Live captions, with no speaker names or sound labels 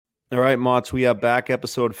All right, Mott's, we are back,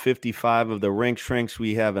 episode 55 of the Rink Shrinks.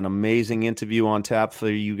 We have an amazing interview on tap for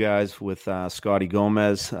you guys with Scotty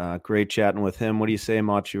Gomez. Great chatting with him. What do you say,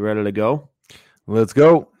 Mott's? You ready to go? Let's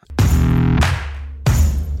go.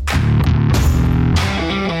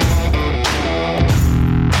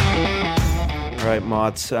 All right,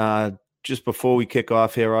 Mott's. Just before we kick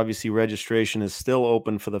off here, obviously registration is still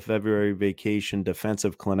open for the February vacation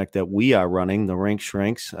defensive clinic that we are running, the Rink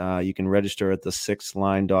Shrinks. You can register at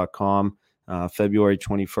the6line.com, February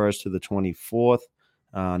 21st to the 24th,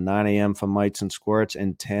 9 a.m. for mites and squirts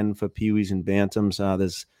and 10 for peewees and bantams.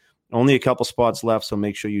 There's only a couple spots left, so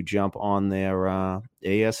make sure you jump on there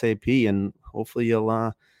ASAP, and hopefully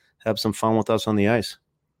you'll have some fun with us on the ice.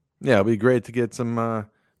 Yeah, it'll be great to get some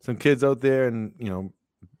kids out there, and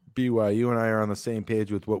BYU and I are on the same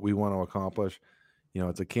page with what we want to accomplish.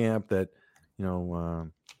 It's a camp that,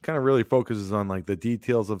 kind of really focuses on like the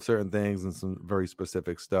details of certain things and some very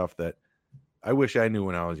specific stuff that I wish I knew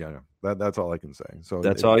when I was younger. That's all I can say. So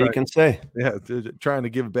that's all you can say. Yeah, trying to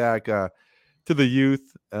give back to the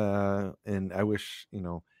youth, and I wish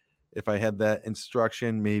if I had that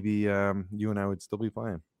instruction, maybe you and I would still be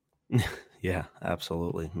playing. Yeah,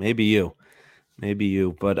 absolutely. Maybe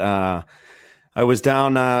you, but. I was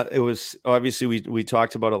down. It was obviously we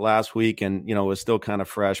talked about it last week, and it was still kind of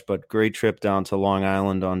fresh. But great trip down to Long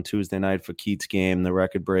Island on Tuesday night for Keith's game, the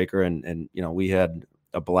record breaker, and we had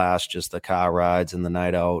a blast, just the car rides and the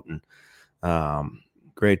night out, and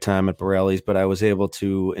great time at Borelli's. But I was able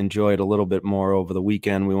to enjoy it a little bit more over the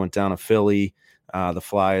weekend. We went down to Philly. The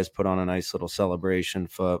Flyers put on a nice little celebration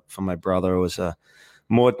for my brother. It was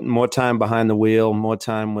more time behind the wheel, more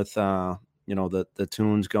time with. The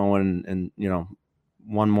tunes going, and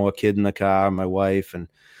one more kid in the car, my wife,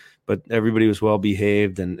 but everybody was well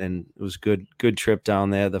behaved, and it was good trip down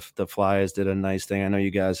there. The Flyers did a nice thing. I know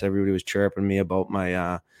you guys, everybody was chirping me about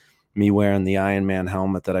my me wearing the Iron Man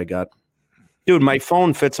helmet that I got. Dude, my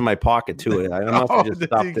phone fits in my pocket too. I must have just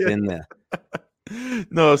stuffed it in there.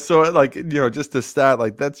 No, so just to start,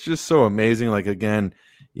 like that's just so amazing. Like again,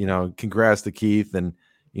 congrats to Keith and.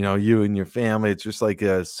 You and your family. It's just like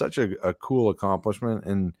such a cool accomplishment,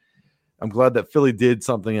 and I'm glad that Philly did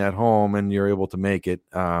something at home and you're able to make it.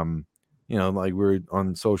 Like we're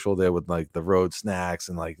on social there with like the road snacks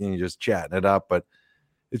and like just chatting it up, but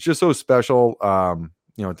it's just so special.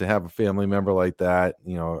 To have a family member like that,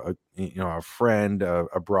 a friend,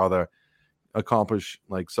 a brother, accomplish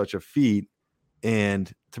like such a feat, and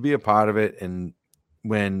to be a part of it. And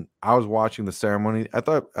when I was watching the ceremony, I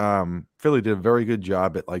thought Philly did a very good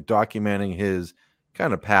job at like documenting his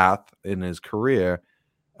kind of path in his career.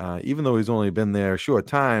 Even though he's only been there a short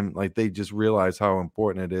time, like they just realize how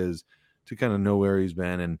important it is to kind of know where he's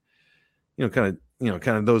been and, kind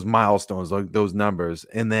of those milestones, like those numbers.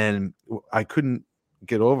 And then I couldn't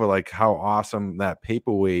get over like how awesome that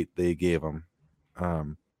paperweight they gave him.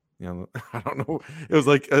 I don't know. It was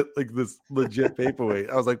like this legit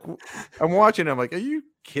paperweight. I was like, I'm watching. I'm like, are you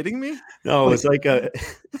kidding me? No, it was like a.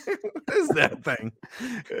 What is that thing?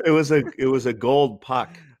 It was a gold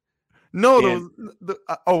puck. No,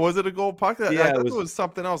 was it a gold puck? Yeah, I thought it was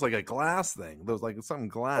something else, like a glass thing. There was like something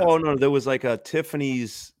glass. Oh no, there was like a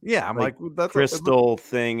Tiffany's. Yeah, I'm like that's crystal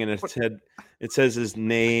thing, and it says his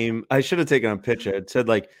name. I should have taken a picture. It said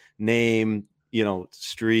like name.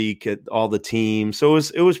 Streak at all the teams. So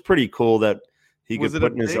it was pretty cool that he could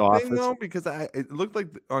put in his office. Though? Because it looked like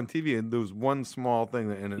on TV and there was one small thing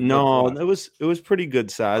and it was pretty good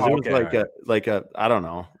size. Oh, it was like a I don't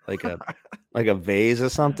know, like a vase or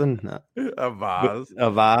something. A vase. A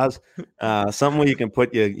vase. Something where you can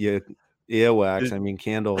put your earwax. I mean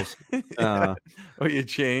candles. You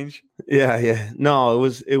change. Yeah. No,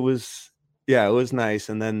 it was nice.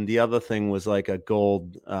 And then the other thing was like a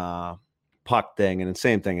gold puck thing, and the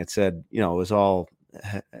same thing. It said, it was all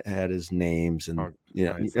had his names and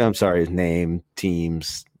nice. I'm sorry, his name,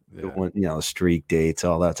 teams, streak dates,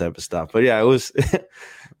 all that type of stuff. But yeah, it was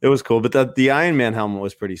it was cool. But the Iron Man helmet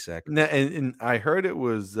was pretty sick. And I heard it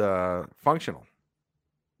was functional.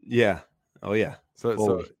 Yeah. Oh yeah.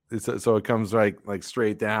 So it comes like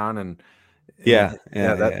straight down and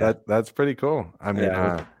that's pretty cool. I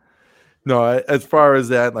mean, no, as far as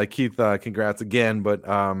that, like Keith, congrats again, but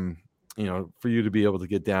for you to be able to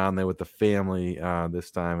get down there with the family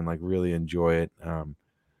this time and like really enjoy it. I'm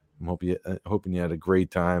hoping you had a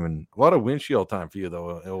great time and a lot of windshield time for you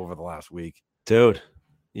though over the last week. Dude,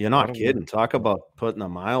 you're not kidding. Talk about putting the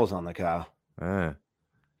miles on the car.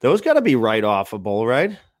 Those got to be write-offable,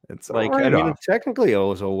 right? It's like, I mean, technically it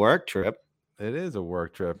was a work trip. It is a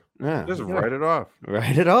work trip. Yeah. Just write it off.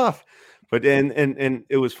 Write it off. But and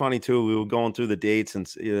it was funny too. We were going through the dates and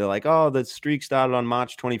they're like, oh, the streak started on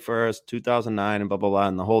March 21st, 2009, and blah blah blah.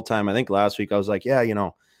 And the whole time, I think last week I was like, yeah,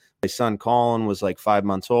 my son Colin was like 5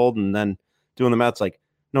 months old, and then doing the math, like,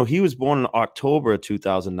 no, he was born in October of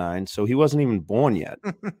 2009, so he wasn't even born yet.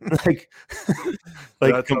 like,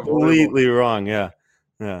 like That's unbelievable. completely wrong. Yeah,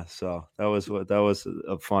 yeah. So that was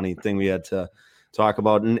a funny thing we had to talk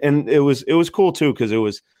about, and it was cool too because it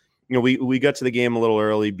was, we got to the game a little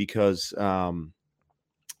early because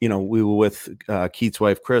we were with Keith's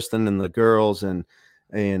wife Kristen and the girls and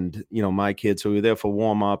my kids, so we were there for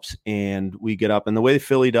warm-ups, and we get up, and the way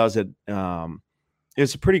Philly does it,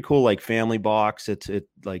 it's a pretty cool like family box. It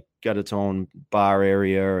like got its own bar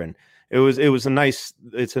area, and it's a nice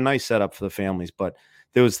setup for the families. But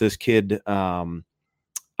there was this kid,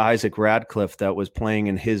 Isaac Radcliffe, that was playing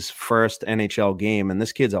in his first NHL game, and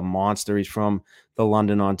this kid's a monster. He's from the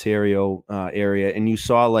London, Ontario area, and you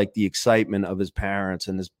saw like the excitement of his parents,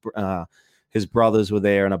 and his brothers were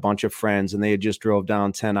there, and a bunch of friends, and they had just drove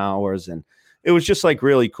down 10 hours, and it was just like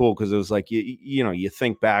really cool because it was like you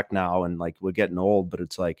think back now, and like we're getting old, but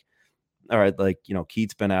it's like, all right, like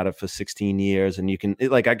Keith's been at it for 16 years, and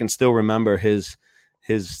I can still remember his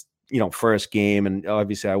first game, and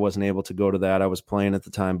obviously I wasn't able to go to that. I was playing at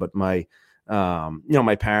the time, but my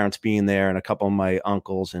my parents being there, and a couple of my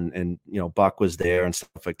uncles, and Buck was there and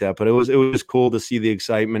stuff like that. But it was cool to see the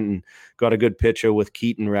excitement, and got a good picture with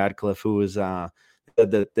Keaton Radcliffe, who was the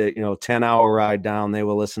 10-hour ride down. They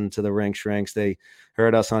were listening to the Rink Shrinks. They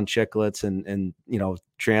heard us on Chicklets and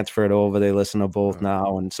transferred over. They listen to both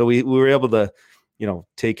now, and so we were able to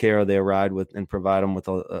take care of their ride with and provide them with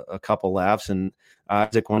a couple laughs. And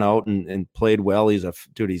Isaac went out and played well. He's a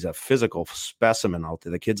physical specimen out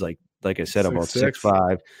there. The kid's like I said, about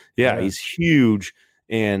 6'5". Yeah, he's huge.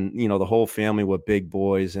 And the whole family were big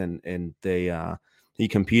boys, and they he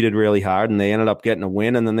competed really hard, and they ended up getting a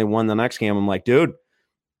win, and then they won the next game. I'm like, dude,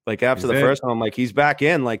 like after the first one, I'm like, he's back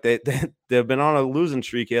in. Like they've been on a losing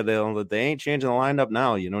streak here. They ain't changing the lineup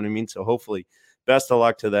now. You know what I mean? So hopefully, best of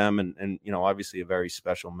luck to them, and obviously a very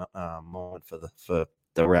special moment for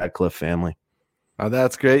the Radcliffe family.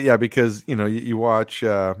 That's great. Yeah, because you watch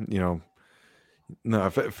Philly,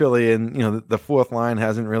 and the fourth line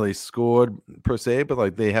hasn't really scored per se, but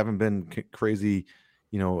like they haven't been crazy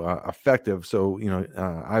effective. So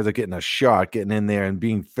Isaac getting a shot, getting in there and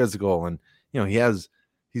being physical, and he's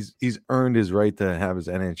earned his right to have his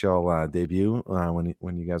NHL debut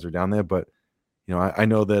when you guys are down there. But I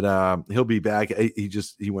know that he'll be back.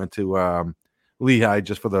 He went to Lehigh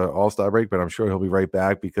just for the All-Star break, but I'm sure he'll be right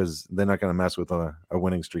back because they're not going to mess with a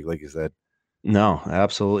winning streak, like you said. No,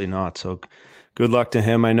 absolutely not. So good luck to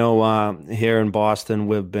him. I know here in Boston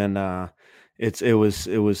we've been it was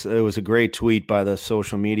a great tweet by the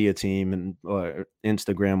social media team and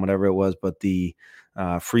Instagram, whatever it was, but the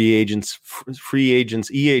free agents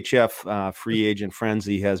EHF free agent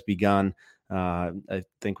frenzy has begun. I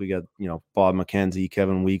think we got Bob McKenzie,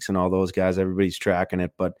 Kevin Weeks, and all those guys. Everybody's tracking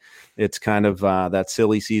it, but it's kind of that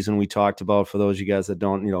silly season we talked about. For those of you guys that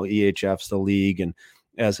don't, EHF's the league, and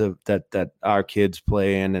as of that our kids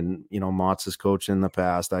play in, and Mott's has coached in the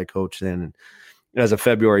past, I coached in, and as of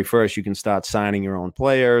February 1st, you can start signing your own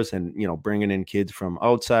players and bringing in kids from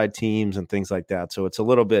outside teams and things like that. So it's a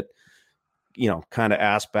little bit kind of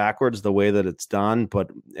ass backwards the way that it's done,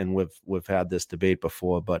 and we've had this debate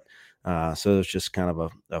before, but so it's just kind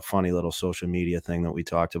of a funny little social media thing that we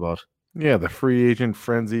talked about. Yeah, the free agent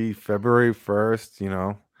frenzy, February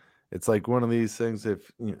 1st, it's like one of these things. I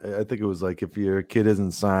think it was like if your kid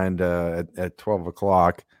isn't signed at 12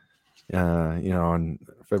 o'clock, on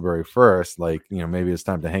February 1st, like, maybe it's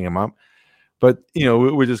time to hang him up. But,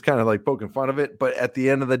 we're just kind of like poking fun of it. But at the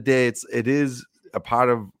end of the day, it is a part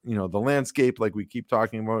of, the landscape, like we keep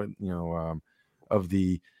talking about, of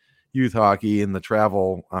the youth hockey and the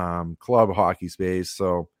travel club hockey space.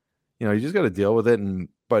 So, you just got to deal with it.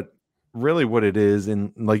 But really what it is,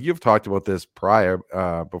 and like you've talked about this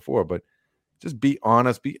before, but just be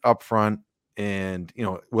honest, be upfront. And,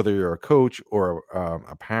 whether you're a coach or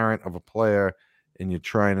a parent of a player and you're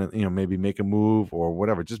trying to, maybe make a move or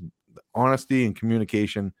whatever, just honesty and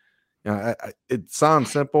communication. It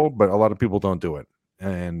sounds simple, but a lot of people don't do it.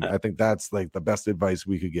 And I think that's like the best advice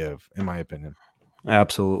we could give, in my opinion.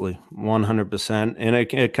 Absolutely. 100%. And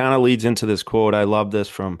it kind of leads into this quote. I love this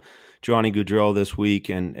from Johnny Gaudreau this week.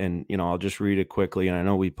 And I'll just read it quickly. And I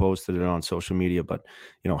know we posted it on social media, but,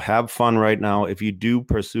 have fun right now. If you do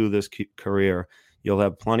pursue this career, you'll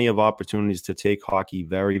have plenty of opportunities to take hockey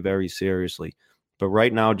very, very seriously. But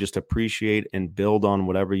right now, just appreciate and build on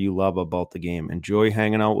whatever you love about the game. Enjoy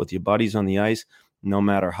hanging out with your buddies on the ice, no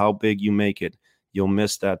matter how big you make it. you'll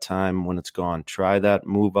miss that time when it's gone. Try that,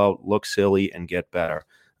 move out, look silly, and get better.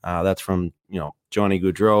 That's from, Johnny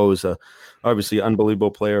Gaudreau is obviously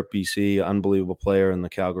unbelievable player at BC, unbelievable player in the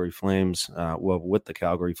Calgary Flames, with the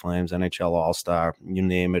Calgary Flames, NHL All-Star, you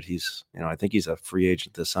name it. He's, I think he's a free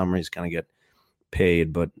agent this summer. He's going to get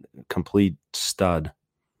paid, but complete stud.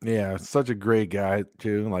 Yeah, such a great guy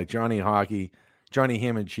too. Like Johnny Hockey, Johnny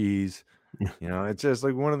Ham and Cheese. It's just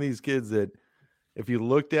like one of these kids that if you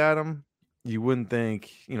looked at him, you wouldn't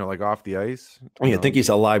think, like off the ice. You think he's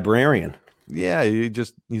a librarian. Yeah,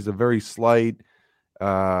 he's a very slight,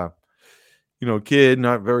 kid,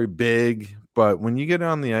 not very big. But when you get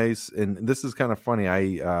on the ice, and this is kind of funny,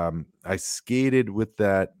 I skated with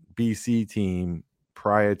that BC team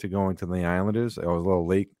prior to going to the Islanders. I was a little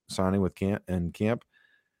late signing with camp.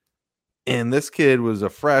 And this kid was a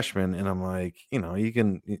freshman, and I'm like, you're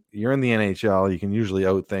in the NHL, you can usually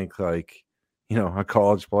outthink like, a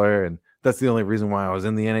college player, and that's the only reason why I was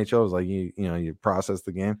in the NHL was like you process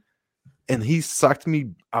the game. And he sucked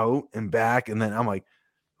me out and back, and then I'm like,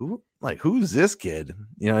 who's this kid?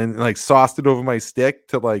 And like sauced it over my stick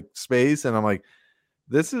to like space, and I'm like,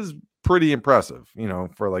 this is pretty impressive,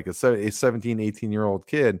 for like a 17, 18-year-old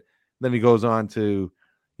kid. Then he goes on to,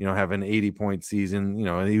 have an 80-point season,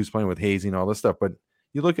 and he was playing with Hazy and all this stuff. But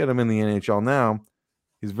you look at him in the NHL now,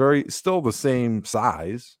 he's still the same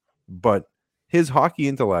size, but his hockey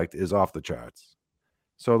intellect is off the charts.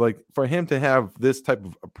 So like for him to have this type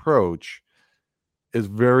of approach is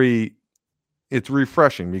it's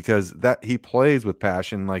refreshing because that he plays with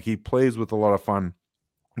passion, like he plays with a lot of fun,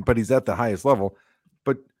 but he's at the highest level.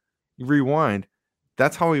 But rewind,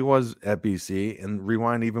 that's how he was at BC, and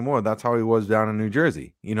rewind even more, that's how he was down in New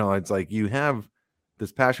Jersey. It's like you have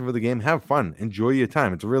this passion for the game, have fun, enjoy your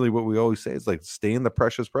time. It's really what we always say. It's like stay in the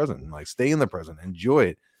precious present, like stay in the present, enjoy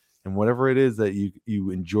it. And whatever it is that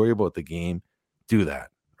you enjoy about the game, do that,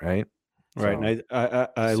 right? Right. So, and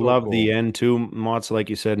I so love cool. The end too, Motts, like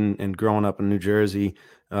you said, and growing up in New Jersey,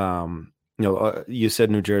 you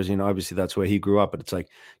said New Jersey, and obviously that's where he grew up, but it's like,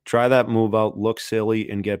 try that, move out, look silly,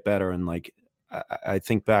 and get better. And like, I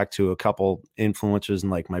think back to a couple influencers in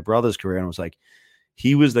like my brother's career, and it was like,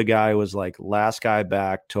 he was the guy who was like last guy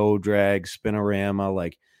back, toe drag, spinorama,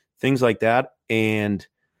 like things like that. And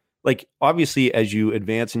like, obviously, as you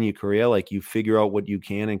advance in your career, like you figure out what you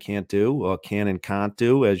can and can't do, or can and can't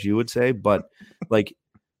do, as you would say. But like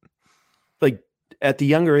at the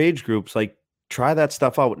younger age groups, like try that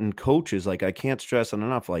stuff out. And coaches, like I can't stress it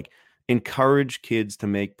enough, like encourage kids to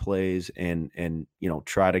make plays and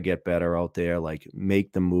try to get better out there. Like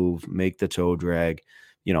make the move, make the toe drag.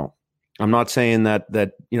 I'm not saying that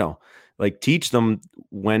like teach them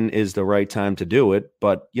when is the right time to do it.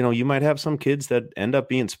 But, you might have some kids that end up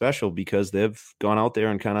being special because they've gone out there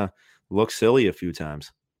and kind of looked silly a few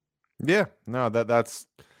times. Yeah, no, that's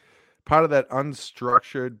part of that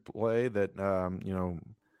unstructured play that,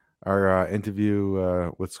 our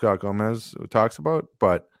interview with Scott Gomez talks about.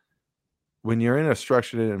 But when you're in a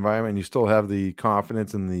structured environment, you still have the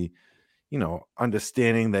confidence and the,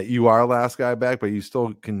 understanding that you are last guy back, but you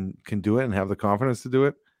still can do it and have the confidence to do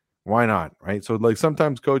it. Why not? Right. So like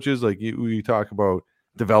sometimes coaches, like you talk about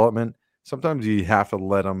development, sometimes you have to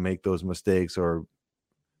let them make those mistakes or,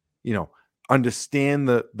 understand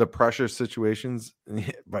the pressure situations,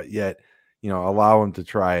 but yet, allow them to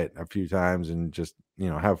try it a few times and just,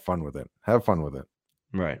 have fun with it. Have fun with it.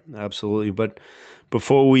 Right. Absolutely. But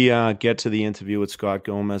before we get to the interview with Scott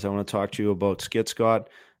Gomez, I want to talk to you about Skit Scott.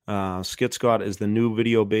 Skit Scott is the new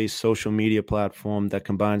video-based social media platform that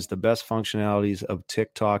combines the best functionalities of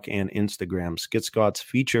TikTok and Instagram. Skit Scott's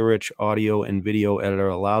feature-rich audio and video editor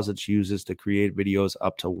allows its users to create videos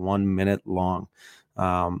up to 1 minute long.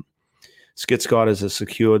 Skit Scott is a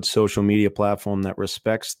secured social media platform that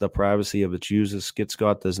respects the privacy of its users. Skit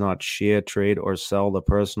Scott does not share, trade, or sell the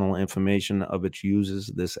personal information of its users.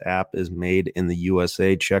 This app is made in the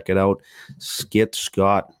USA. Check it out. Skit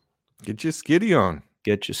Scott. Get your skitty on.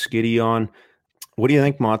 Get your skitty on. What do you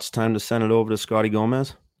think, Mott? It's time to send it over to Scotty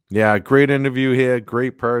Gomez. Yeah, great interview here.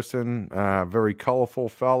 Great person. Very colorful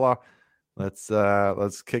fella. Let's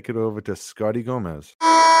kick it over to Scotty Gomez.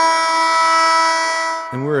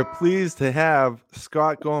 And we're pleased to have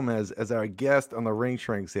Scott Gomez as our guest on the Ring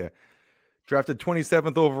Shrinks here. Drafted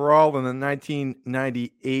 27th overall in the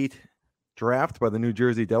 1998 draft by the New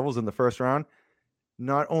Jersey Devils in the first round.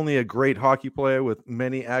 Not only a great hockey player with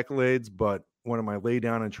many accolades, but one of my lay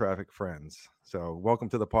down in traffic friends. So welcome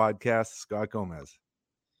to the podcast, Scott Gomez.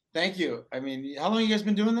 Thank you. I mean, how long have you guys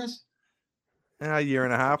been doing this? A year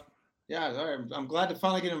and a half. Yeah, I'm glad to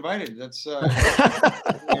finally get invited. That's that's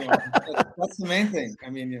the main thing. I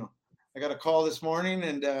mean, I got a call this morning,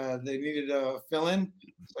 and they needed a fill in.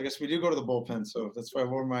 So I guess we do go to the bullpen. So that's why I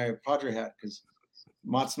wore my Padre hat, because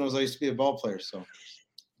Mats knows I used to be a ball player. So.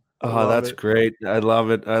 Oh, that's great. I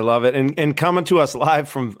love it. I love it. And coming to us live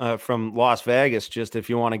from Las Vegas, just if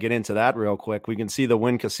you want to get into that real quick, we can see the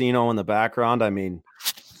Wynn Casino in the background. I mean,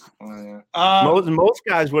 most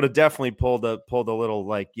guys would have definitely pulled a little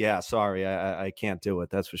like, yeah, sorry, I can't do it.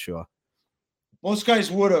 That's for sure. Most guys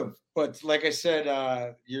would have, but like I said,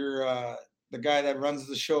 you're the guy that runs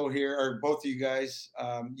the show here, or both of you guys.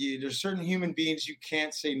 There's certain human beings you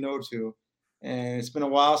can't say no to, and it's been a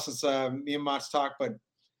while since me and Mats talked,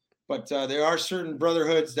 but there are certain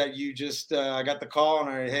brotherhoods that you just I got the call, and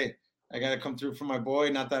I got to come through for my boy.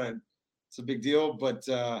 Not that it's a big deal, but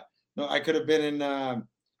no, I could have been in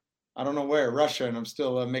I don't know where, Russia, and I'm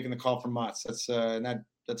still making the call from Mats.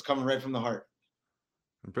 That's coming right from the heart.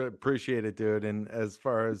 Appreciate it, dude. And as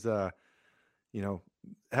far as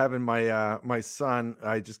having my son,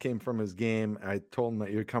 I just came from his game. I told him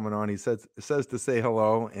that you're coming on. He says to say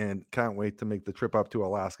hello, and can't wait to make the trip up to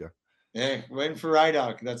Alaska. Hey, waiting for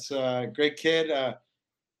Rydog. That's a great kid.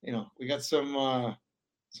 We got some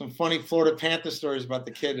funny Florida Panther stories about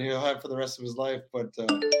the kid he'll have for the rest of his life, but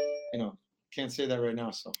can't say that right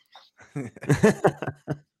now. So.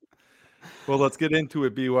 Well, let's get into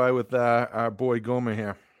it, BY, with our boy Gomer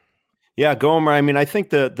here. Yeah, Gomer. I mean, I think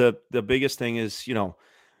the biggest thing is,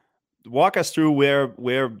 walk us through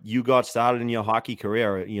where you got started in your hockey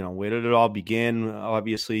career. Where did it all begin?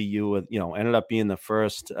 Obviously, you ended up being the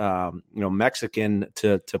first Mexican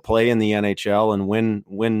to play in the NHL and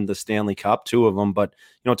win the Stanley Cup, 2 of them. But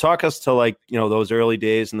talk us to those early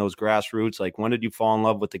days and those grassroots. Like, when did you fall in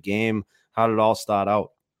love with the game? How did it all start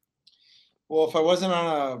out? Well, if I wasn't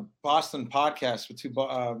on a Boston podcast with 2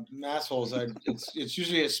 assholes, it's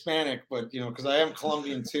usually Hispanic, but because I am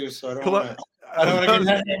Colombian too, so I don't want to get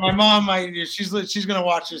that. My mom, she's gonna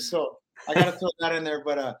watch this, so I gotta throw that in there.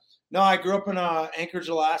 But no, I grew up in Anchorage,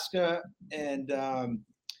 Alaska, and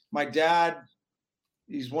my dad,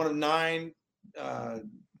 he's one of 9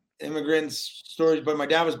 immigrants stories, but my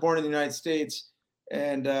dad was born in the United States,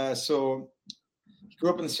 and so he grew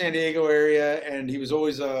up in the San Diego area, and he was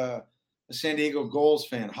always a San Diego Gulls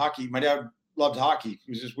fan. Hockey. My dad loved hockey. It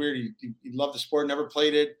was just weird. He loved the sport, never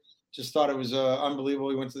played it. Just thought it was unbelievable.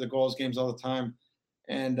 He went to the Gulls games all the time.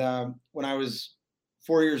 And when I was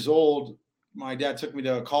 4 years old, my dad took me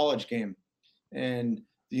to a college game, and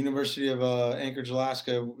the University of Anchorage,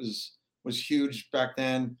 Alaska was huge back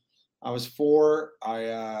then. I was 4.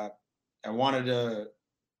 I wanted to,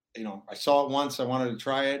 I saw it once. I wanted to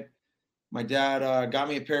try it. My dad got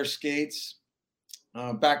me a pair of skates.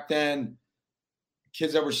 Back then,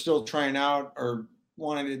 kids that were still trying out or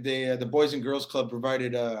wanted the Boys and Girls Club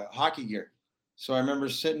provided hockey gear. So I remember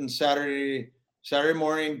sitting Saturday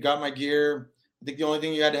morning, got my gear. I think the only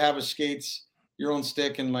thing you had to have was skates, your own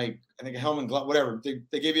stick, and I think a helmet, glove, whatever.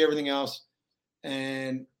 They gave you everything else.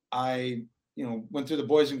 And I, went through the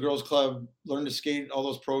Boys and Girls Club, learned to skate, all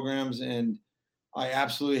those programs, and I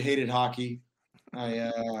absolutely hated hockey.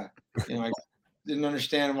 I didn't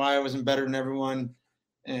understand why I wasn't better than everyone.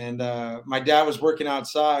 And my dad was working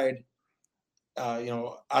outside,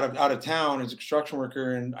 out of town as a construction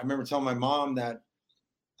worker. And I remember telling my mom that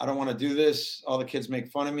I don't want to do this. All the kids make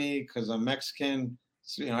fun of me because I'm Mexican.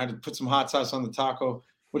 So, I had to put some hot sauce on the taco,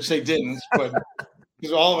 which they didn't, but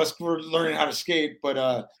because all of us were learning how to skate.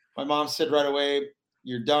 But my mom said right away,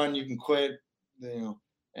 "You're done. You can quit."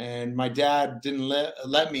 And my dad didn't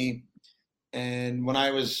let me. And when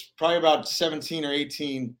I was probably about 17 or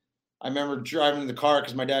 18, I remember driving in the car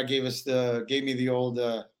because my dad gave me the old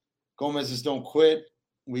Gomez's don't quit.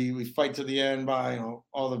 We fight to the end by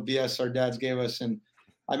all the BS our dads gave us. And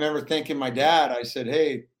I remember thanking my dad. I said,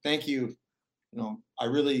 "Hey, thank you. I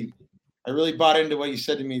really bought into what you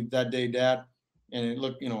said to me that day, Dad." And it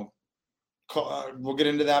looked, we'll get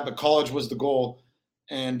into that, but college was the goal.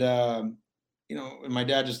 And and my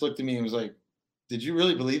dad just looked at me and was like, "Did you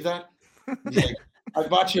really believe that?" He's like, "I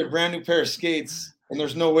bought you a brand new pair of skates, and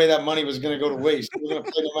there's no way that money was going to go to waste. We're going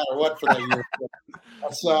to play no matter what for that year."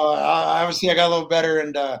 So obviously I got a little better,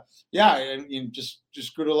 and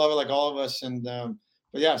just grew to love it like all of us. And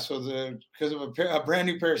but yeah, so because of a brand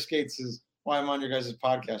new pair of skates is why I'm on your guys'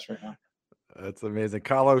 podcast right now. That's amazing.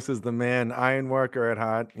 Carlos is the man, iron worker at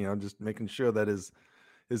heart. Just making sure that his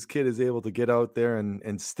kid is able to get out there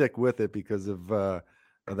and stick with it because of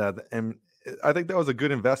that. And I think that was a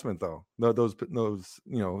good investment, though. Those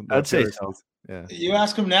I'd say so. Yeah. You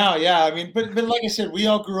ask him now, yeah. I mean, but like I said, we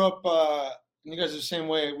all grew up. You guys are the same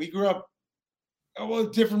way. We grew up. Well,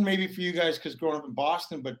 different maybe for you guys because growing up in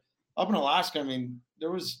Boston, but up in Alaska, I mean,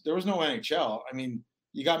 there was no NHL. I mean,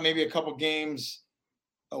 you got maybe a couple games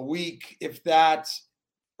a week, if that,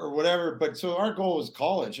 or whatever. But so our goal was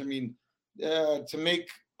college. I mean, to make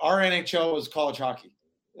our NHL was college hockey.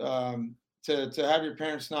 To have your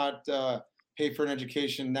parents not pay for an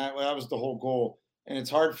education, that was the whole goal. And it's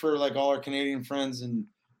hard for like all our Canadian friends and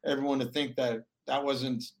everyone to think that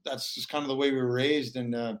that's just kind of the way we were raised.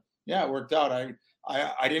 And yeah, it worked out.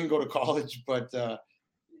 I didn't go to college, but the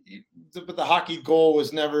hockey goal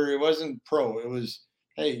was never, it wasn't pro. It was,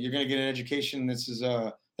 hey, you're going to get an education. That's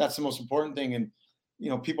the most important thing. And,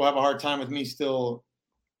 people have a hard time with me still,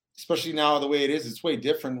 especially now the way it is. It's way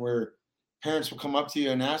different where parents will come up to you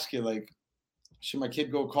and ask you like, should my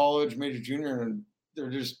kid go college, major, junior? And they're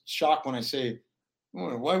just shocked when I say,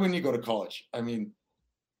 why wouldn't you go to college? I mean,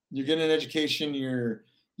 you're getting an education, you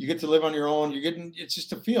get to live on your own. It's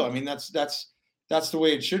just a feel. I mean, that's the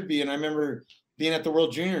way it should be. And I remember being at the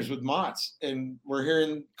World Juniors with Mott's, and we're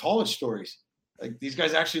hearing college stories. Like these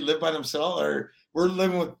guys actually live by themselves, or we're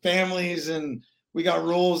living with families, and we got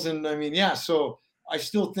rules. And I mean, yeah. So I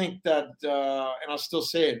still think that, and I'll still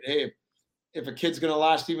say it. Hey, if a kid's going to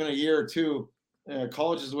last even a year or two,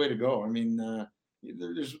 college is the way to go. I mean,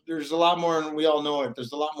 there's a lot more, and we all know it.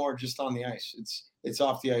 There's a lot more just on the ice. It's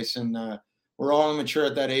off the ice, and we're all immature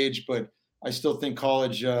at that age. But I still think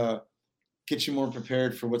college gets you more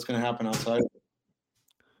prepared for what's going to happen outside of it.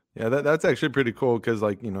 Yeah, that's actually pretty cool because,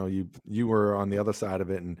 like, you were on the other side of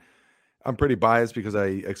it, and I'm pretty biased because I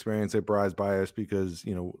experienced it. Bry's biased because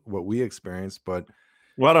what we experienced. But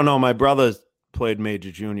I don't know. My brother played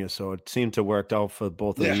major junior, so it seemed to work out for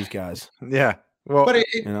both of these guys. Yeah. Well, but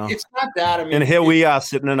it's not that. I mean, and here we are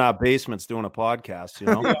sitting in our basements doing a podcast.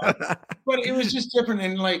 Yeah. But it was just different,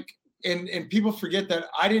 and and people forget that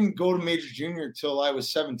I didn't go to major junior till I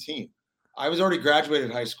was 17. I was already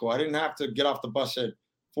graduated high school. I didn't have to get off the bus at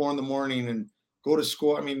 4 a.m. and go to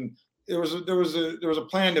school. I mean, there was a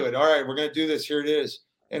plan to it. All right, we're going to do this. Here it is.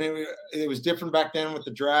 And it was different back then with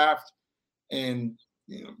the draft and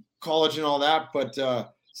college and all that. But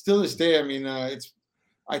still, this day, I mean,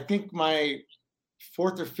 I think my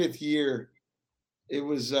 4th or 5th year, it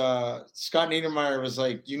was Scott Niedermayer was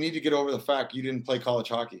like, you need to get over the fact you didn't play college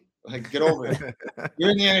hockey. Like, get over it.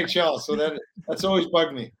 You're in the NHL, so that's always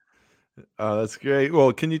bugged me. That's great.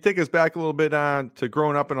 Well, can you take us back a little bit to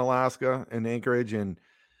growing up in Alaska and Anchorage? And,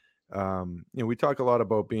 we talk a lot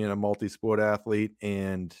about being a multi-sport athlete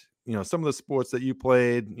and, some of the sports that you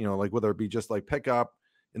played, like whether it be just like pickup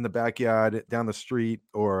in the backyard, down the street,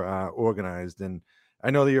 or organized. And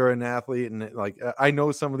I know that you're an athlete, and I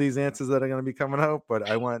know some of these answers that are going to be coming out, but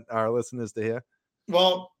I want our listeners to hear.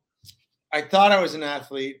 Well, I thought I was an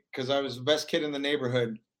athlete because I was the best kid in the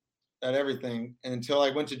neighborhood at everything, and until I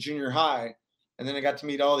went to junior high, and then I got to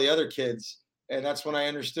meet all the other kids, and that's when I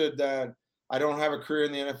understood that I don't have a career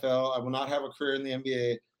in the NFL. I will not have a career in the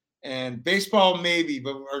NBA, and baseball maybe,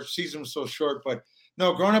 but our season was so short. But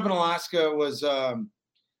no, growing up in Alaska was a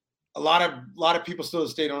lot of people still to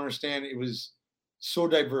this day don't understand. It was so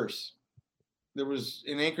diverse. There was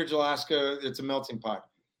in Anchorage, Alaska, it's a melting pot.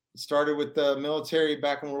 It started with the military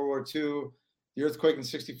back in World War II, the earthquake in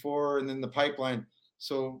 '64, and then the pipeline.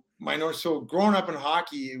 So growing up in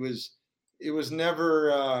hockey, it was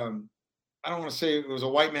never. I don't want to say it was a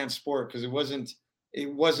white man sport because it wasn't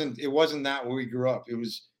that where we grew up. It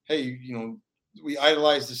was, hey, we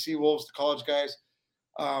idolized the Seawolves, the college guys.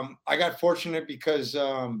 I got fortunate because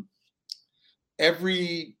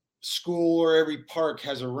every school or every park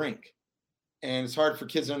has a rink, and it's hard for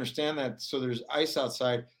kids to understand that. So there's ice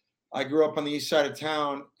outside. I grew up on the east side of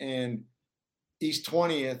town, and East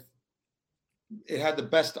 20th. It had the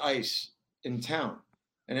best ice in town,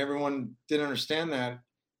 and everyone didn't understand that.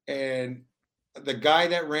 And the guy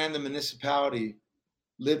that ran the municipality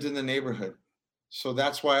lived in the neighborhood. So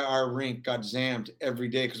that's why our rink got zammed every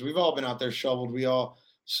day, because we've all been out there shoveled.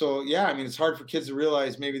 So yeah, I mean, it's hard for kids to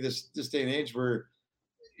realize maybe this day and age where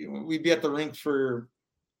we'd be at the rink for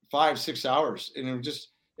 5-6 hours, and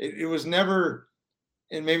it was never,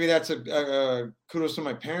 and maybe that's a kudos to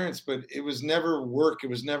my parents, but it was never work. It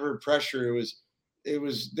was never pressure. It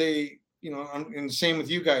was they, and same with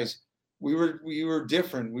you guys. We were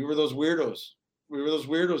different. We were those weirdos.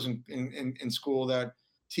 In school that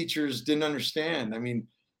teachers didn't understand. I mean,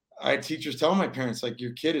 I had teachers telling my parents, like,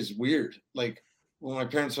 your kid is weird. Like, when my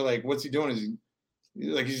parents are like, what's he doing? Is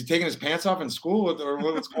he taking his pants off in school, or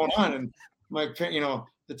what's going on? And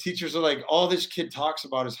the teachers are like, all this kid talks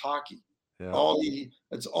about is hockey. Yeah.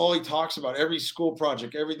 That's all he talks about. Every school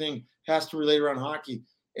project, everything has to relate around hockey.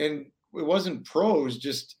 And it wasn't pros,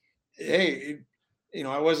 just, hey,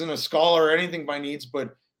 I wasn't a scholar or anything by needs,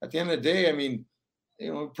 but at the end of the day, I mean,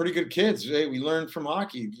 pretty good kids. Hey, we learned from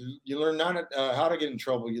hockey. You learn not how to get in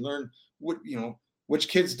trouble. You learn which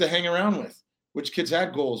kids to hang around with, which kids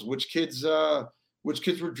had goals, which kids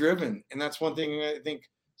were driven. And that's one thing I think,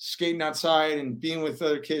 skating outside and being with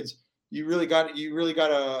other kids, you really got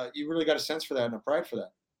a sense for that and a pride for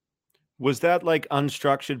that. Was that like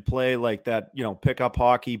unstructured play, like that, pickup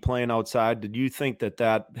hockey, playing outside? Did you think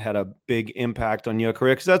that had a big impact on your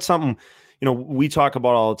career? Because that's something, we talk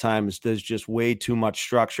about all the time, is there's just way too much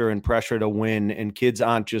structure and pressure to win, and kids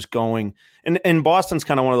aren't just going. And Boston's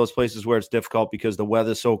kind of one of those places where it's difficult because the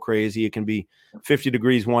weather's so crazy. It can be 50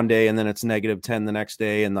 degrees one day and then it's -10 the next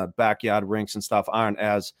day, and the backyard rinks and stuff aren't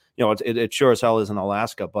as, it sure as hell is in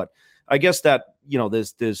Alaska. But I guess that,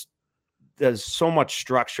 there's so much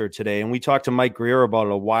structure today. And we talked to Mike Greer about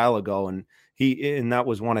it a while ago, and that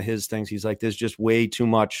was one of his things. He's like, there's just way too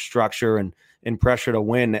much structure and pressure to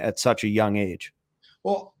win at such a young age.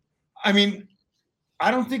 Well, I mean, I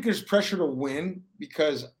don't think there's pressure to win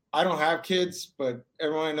because I don't have kids, but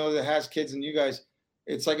everyone I know that has kids, and you guys,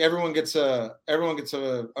 it's like everyone gets a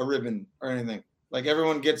ribbon or anything. Like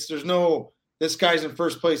there's no, this guy's in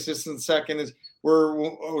first place, this in second. As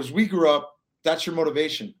we grew up, that's your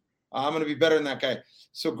motivation. I'm going to be better than that guy.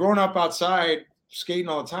 So growing up outside, skating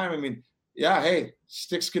all the time, I mean, yeah, hey,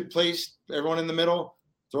 sticks get placed, everyone in the middle,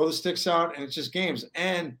 throw the sticks out, and it's just games.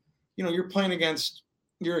 And, you're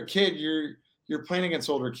a kid, you're playing against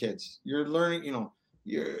older kids. You're learning,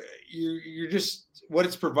 you're just what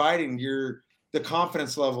it's providing, the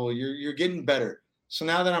confidence level, you're getting better. So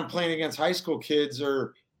now that I'm playing against high school kids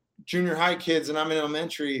or junior high kids and I'm in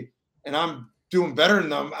elementary and I'm doing better than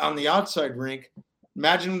them on the outside rink,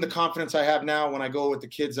 imagine the confidence I have now when I go with the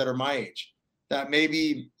kids that are my age, that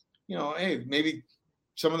maybe, hey, maybe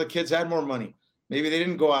some of the kids had more money. Maybe they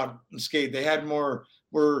didn't go out and skate. They had more,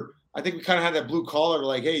 I think we kind of had that blue collar,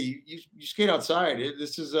 like, hey, you skate outside.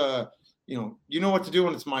 This is you know what to do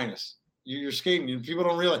when it's minus. You're skating. People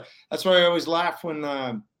don't realize. That's why I always laugh when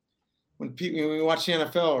people, when we watch the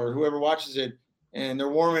NFL or whoever watches it and they're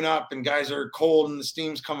warming up and guys are cold and the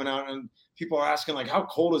steam's coming out and people are asking like, how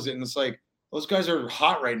cold is it? And it's like, those guys are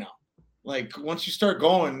hot right now. Like once you start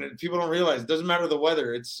going, people don't realize it doesn't matter the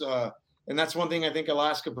weather. It's and that's one thing I think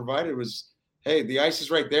Alaska provided was, hey, the ice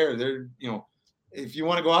is right there. There, if you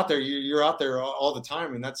want to go out there, you're out there all the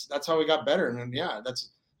time, and that's how we got better. And yeah,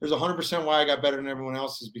 there's 100% why I got better than everyone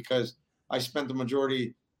else is because I spent the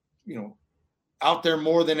majority, out there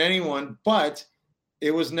more than anyone. But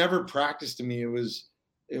it was never practice to me. It was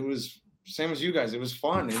same as you guys. It was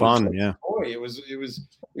fun. Yeah. Boy,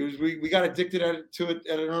 we got addicted to it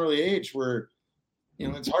at an early age where,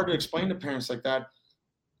 it's hard to explain to parents like that.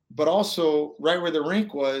 But also right where the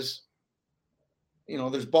rink was,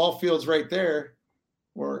 there's ball fields right there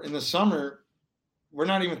where in the summer, we're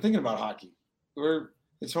not even thinking about hockey.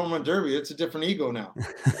 It's home run derby. It's a different ego now.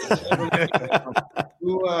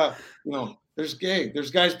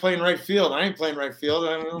 There's guys playing right field. I ain't playing right field.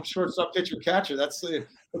 I'm shortstop, pitcher, catcher.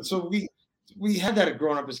 So we had that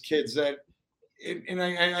growing up as kids and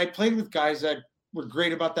I played with guys that were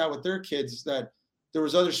great about that with their kids, that there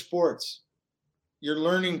was other sports. You're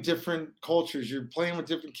learning different cultures. You're playing with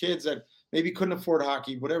different kids that maybe couldn't afford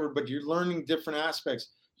hockey, whatever, but you're learning different aspects.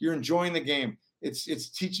 You're enjoying the game. It's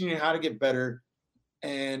teaching you how to get better.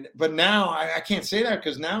 But now I can't say that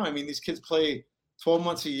because now, these kids play 12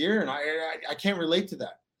 months a year and I can't relate to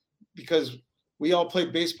that because we all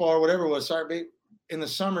played baseball or whatever it was. Sorry, in the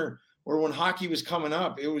summer or when hockey was coming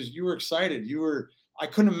up, you were excited. I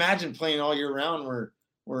couldn't imagine playing all year round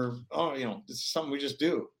where this is something we just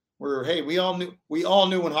do. Where, hey, we all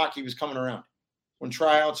knew when hockey was coming around, when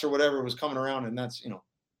tryouts or whatever was coming around, and that's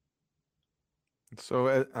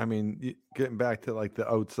So getting back to like the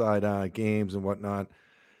outside games and whatnot,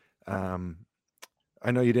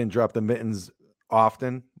 I know you didn't drop the mittens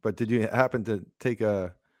often, but did you happen to take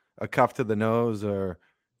a cuff to the nose or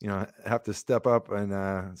have to step up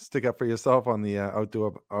and stick up for yourself on the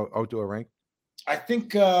outdoor rink? I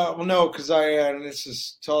think, no, because this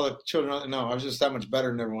is to all the children. No, I was just that much better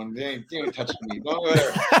than everyone. They ain't touching me.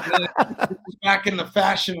 Back in the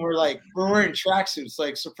fashion, we're wearing tracksuits,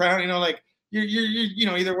 like soprano, like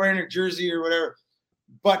you're either wearing a jersey or whatever.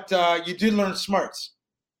 But you did learn smarts,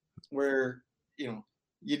 where you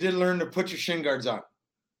did learn to put your shin guards on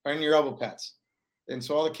and your elbow pads. And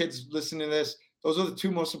so all the kids listening to this, those are the two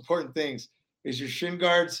most important things: is your shin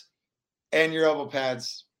guards and your elbow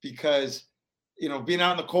pads, because being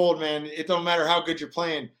out in the cold, man, it don't matter how good you're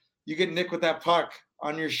playing. You get nicked with that puck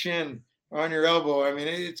on your shin or on your elbow.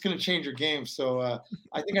 It's going to change your game. So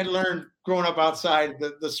I think I learned growing up outside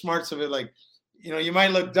the smarts of it. Like, you might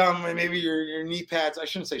look dumb and maybe your knee pads. I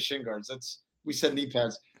shouldn't say shin guards. we said knee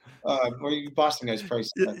pads. Or you Boston guys probably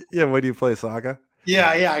said that. Yeah. Where do you play soccer?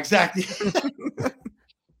 Yeah, exactly.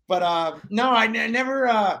 But no, I never.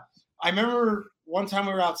 I remember one time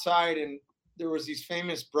we were outside and there was these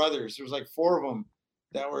famous brothers. There was like 4 of them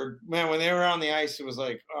that were, man, when they were on the ice, it was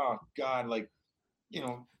like, oh God, like, you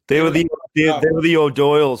know, They were the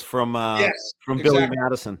O'Doyles from yes, from exactly. Billy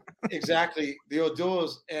Madison. Exactly, the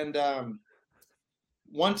O'Doyles. And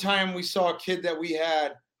one time we saw a kid that we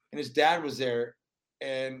had, and his dad was there,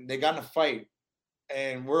 and they got in a fight,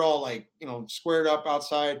 and we're all like, you know, squared up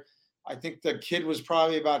outside. I think the kid was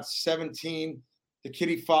probably about 17. The kid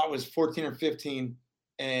he fought was 14 or 15,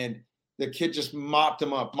 and the kid just mopped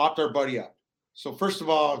our buddy up. So first of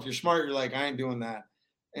all, if you're smart, you're like, I ain't doing that.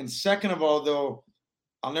 And second of all, though,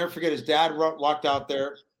 I'll never forget his dad walked out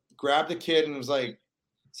there, grabbed the kid, and was like,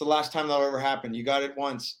 it's the last time that'll ever happen. You got it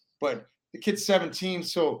once. But the kid's 17,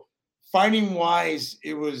 so fighting wise,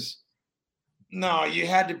 it was, no, you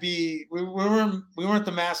had to be, we weren't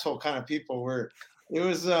the masshole kind of people. It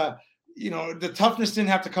was, you know, the toughness didn't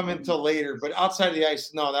have to come in until later, but outside of the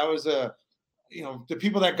ice, no, that was you know, the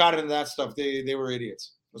people that got into that stuff, they were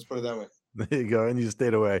idiots. Let's put it that way. There you go. And you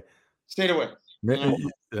stayed away. Stayed away.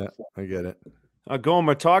 Yeah, I get it.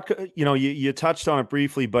 Gomer, talk, you know, you touched on it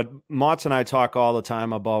briefly, but Motts and I talk all the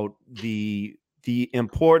time about the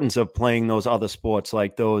importance of playing those other sports,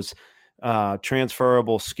 like those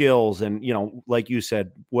transferable skills. And, you know, like you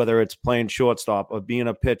said, whether it's playing shortstop or being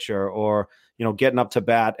a pitcher or, you know, getting up to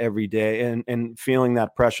bat every day and feeling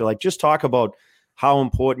that pressure, like just talk about how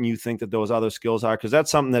important you think that those other skills are. Cause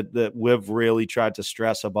that's something that we've really tried to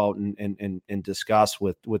stress about and discuss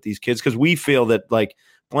with these kids. Cause we feel that like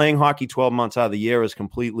playing hockey 12 months out of the year is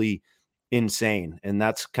completely insane. And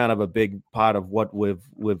that's kind of a big part of what we've,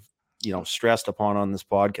 you know, stressed upon on this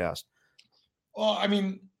podcast. Well, I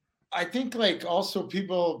mean, I think like also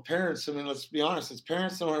parents, I mean, let's be honest, it's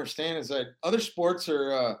parents don't understand is that other sports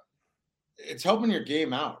are, it's helping your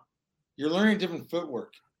game out. You're learning different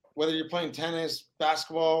footwork, whether you're playing tennis,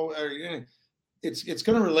 basketball, or it's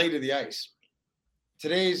going to relate to the ice.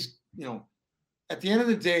 Today's, you know, at the end of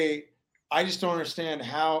the day, I just don't understand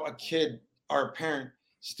how a kid or a parent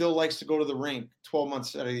still likes to go to the rink 12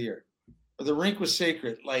 months out of the year. The rink was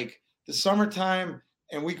sacred. Like the summertime,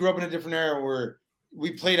 and we grew up in a different era where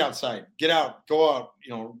we played outside, get out, go out.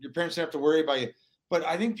 You know, your parents didn't have to worry about you. But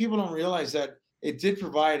I think people don't realize that it did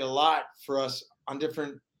provide a lot for us on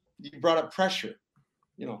different. You brought up pressure.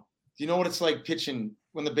 You know, do you know what it's like pitching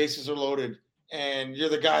when the bases are loaded and you're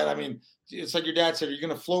the guy? I mean, it's like your dad said, are you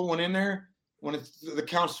going to float one in there when it's the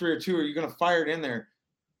count's 3 or 2? Or are you going to fire it in there?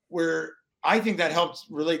 Where I think that helped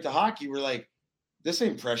relate to hockey. We're like, this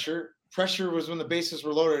ain't pressure. Pressure was when the bases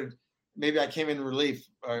were loaded. Maybe I came in relief.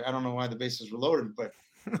 I don't know why the bases were loaded, but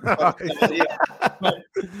yeah. But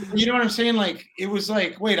you know what I'm saying? Like, it was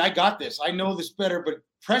like, wait, I got this. I know this better. But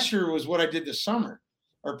pressure was what I did this summer.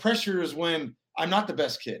 Or pressure is when I'm not the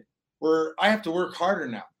best kid, where I have to work harder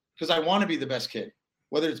now because I want to be the best kid,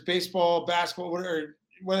 whether it's baseball, basketball,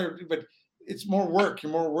 whether, but it's more work,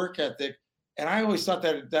 your more work ethic. And I always thought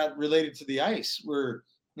that related to the ice where,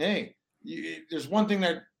 hey, there's one thing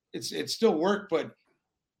that it's still work,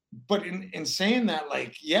 but in saying that,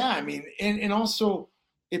 like, yeah, I mean, and also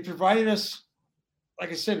it provided us,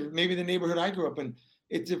 like I said, maybe the neighborhood I grew up in,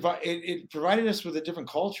 it provided us with a different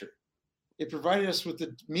culture. It provided us with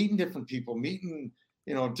meeting different people, meeting,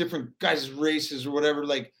 you know, different guys' races or whatever.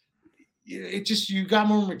 Like, it just, you got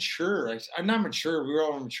more mature. I'm not mature. We were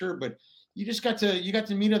all mature, but you got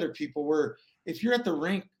to meet other people where if you're at the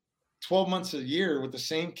rink 12 months a year with the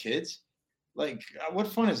same kids, like, what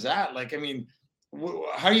fun is that? Like, I mean,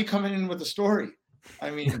 how are you coming in with a story? I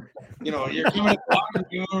mean, you know, you're coming at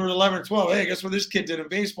you were 11 or 12. Hey, guess what this kid did in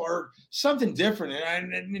baseball or something different.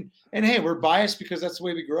 And hey, we're biased because that's the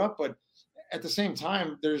way we grew up. But at the same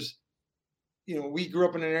time, there's, you know, we grew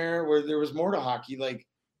up in an era where there was more to hockey. Like,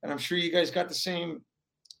 and I'm sure you guys got the same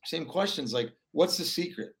questions. Like, what's the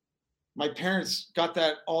secret? My parents got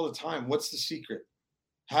that all the time. What's the secret?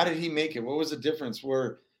 How did he make it? What was the difference?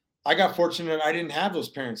 Where I got fortunate, I didn't have those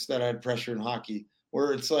parents that had pressure in hockey,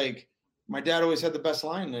 where it's like, my dad always had the best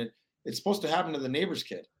line that it's supposed to happen to the neighbor's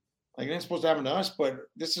kid. Like, it ain't supposed to happen to us, but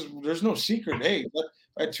there's no secret. Hey,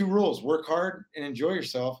 I had 2 rules: work hard and enjoy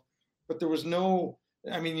yourself. But there was no,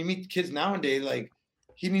 I mean, you meet kids nowadays, like,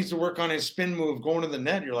 he needs to work on his spin move going to the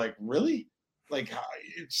net. You're like, really? Like,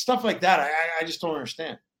 stuff like that. I just don't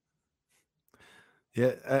understand.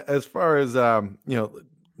 Yeah. As far as, you know,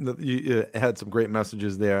 you had some great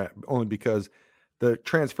messages there only because the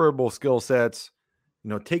transferable skill sets, you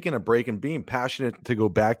know, taking a break and being passionate to go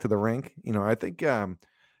back to the rink. You know, I think it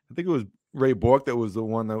was Ray Bork that was the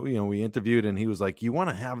one that we interviewed, and he was like, "You want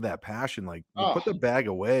to have that passion, like you put the bag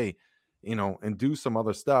away, and do some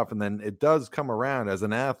other stuff, and then it does come around as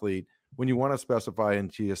an athlete when you want to specify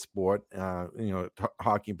into your sport,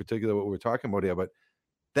 hockey in particular, what we're talking about here, but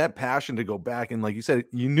that passion to go back and, like you said,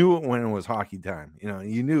 you knew it when it was hockey time,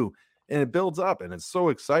 you knew, and it builds up, and it's so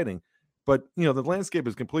exciting. But the landscape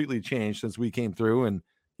has completely changed since we came through, and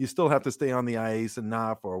you still have to stay on the ice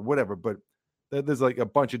enough or whatever, but there's like a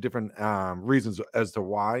bunch of different reasons as to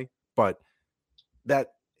why, but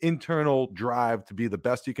that internal drive to be the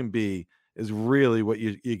best you can be is really what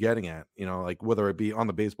you're getting at, like whether it be on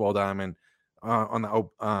the baseball diamond, on the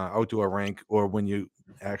outdoor rink, or when you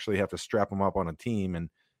actually have to strap them up on a team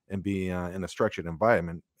and be in a structured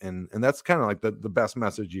environment. And that's kind of like the best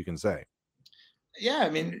message you can say. Yeah. I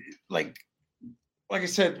mean, like I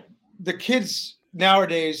said, the kids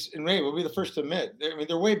nowadays, and Ray will be the first to admit,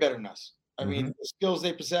 they're way better than us. I mean, the skills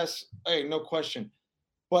they possess, hey, no question.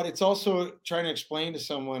 But it's also trying to explain to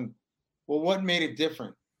someone, well, what made it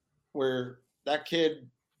different? Where that kid,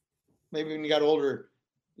 maybe when he got older,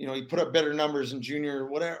 he put up better numbers in junior,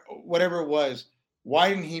 whatever it was. Why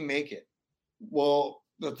didn't he make it? Well,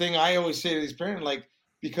 the thing I always say to these parents,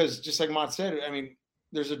 because just like Mott said, I mean,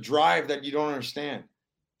 there's a drive that you don't understand.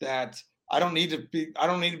 That I don't need to be on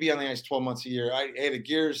the ice 12 months a year. The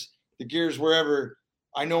gears wherever.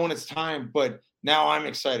 I know when it's time, but now I'm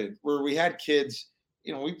excited. Where we had kids,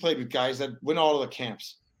 we played with guys that went all of the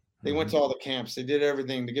camps. They went to all the camps. They did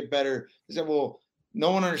everything to get better. They said, well,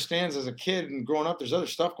 no one understands as a kid and growing up, there's other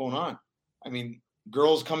stuff going on. I mean,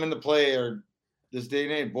 girls come into play, or this day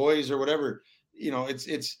and age, boys or whatever.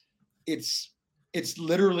 It's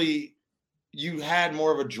literally, you had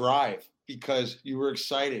more of a drive because you were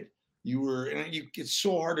excited. It's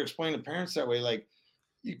so hard to explain to parents that way. Like,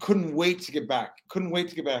 you couldn't wait to get back.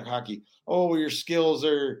 Hockey. Oh, well, your skills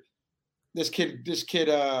are this kid,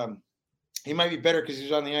 he might be better because he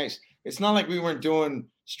was on the ice. It's not like we weren't doing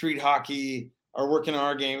street hockey or working on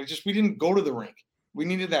our game. It's just we didn't go to the rink. We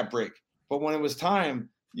needed that break. But when it was time,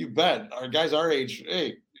 you bet, our guys our age,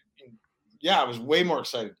 hey, yeah, I was way more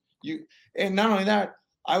excited. And not only that,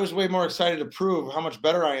 I was way more excited to prove how much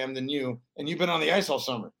better I am than you. And you've been on the ice all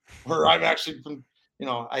summer, where I've actually been.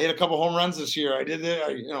 I hit a couple home runs this year. I did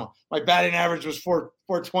it. My batting average was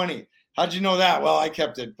 420. How'd you know that? Well, I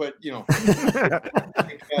kept it, but yeah.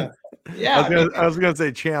 I was gonna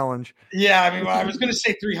say challenge. Yeah, I mean, I was gonna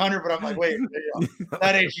say 300, but I'm like, wait, at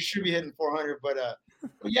that age you should be hitting 400. But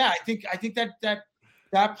yeah, I think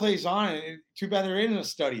that plays on. And too bad there isn't a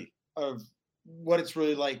study of what it's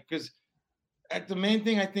really like, because the main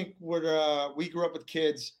thing I think we grew up with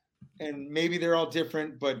kids, and maybe they're all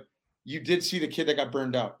different, but you did see the kid that got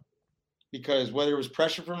burned out, because whether it was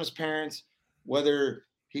pressure from his parents, whether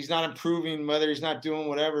he's not improving, whether he's not doing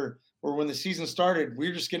whatever, or when the season started, we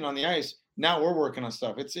were just getting on the ice. Now we're working on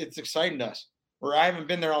stuff. It's exciting to us. Or I haven't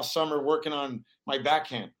been there all summer working on my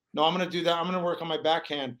backhand. No, I'm going to do that. I'm going to work on my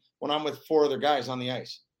backhand when I'm with 4 other guys on the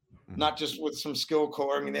ice, not just with some skill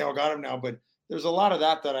core. I mean, they all got them now, but there's a lot of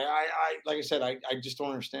that I like I said, I just don't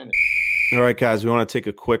understand it. All right, guys, we want to take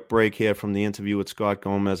a quick break here from the interview with Scott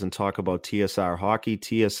Gomez and talk about TSR Hockey.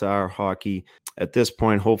 TSR Hockey, at this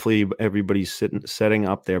point, hopefully everybody's setting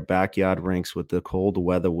up their backyard rinks with the cold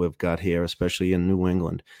weather we've got here, especially in New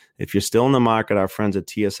England. If you're still in the market, our friends at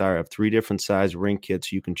TSR have 3 different size rink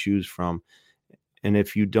kits you can choose from. And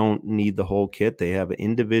if you don't need the whole kit, they have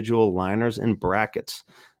individual liners and brackets.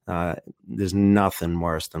 There's nothing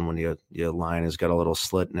worse than when your line has got a little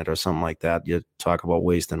slit in it or something like that. You talk about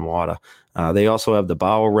wasting water. They also have the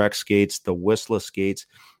Bauer Rec skates, the Whistler skates,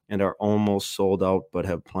 and are almost sold out, but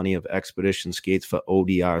have plenty of expedition skates for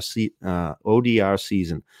ODR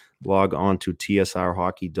season. Log on to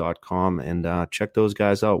tsrhockey.com and check those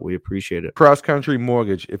guys out. We appreciate it. Cross Country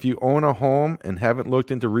Mortgage. If you own a home and haven't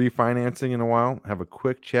looked into refinancing in a while, have a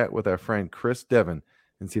quick chat with our friend Chris Devon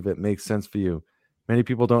and see if it makes sense for you. Many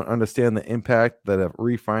people don't understand the impact that a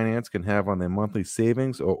refinance can have on their monthly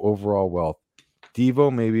savings or overall wealth.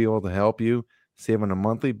 Devo may be able to help you save on a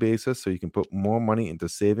monthly basis so you can put more money into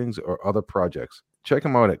savings or other projects. Check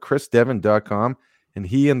him out at chrisdevon.com, and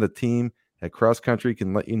he and the team at Cross Country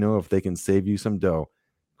can let you know if they can save you some dough.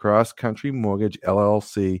 Cross Country Mortgage,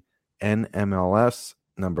 LLC, NMLS,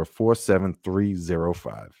 number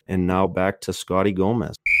 47305. And now back to Scotty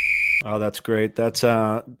Gomez. Oh, that's great. That's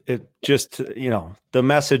it. Just, the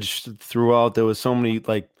message throughout, there was so many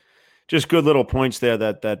just good little points there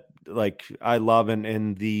that I love,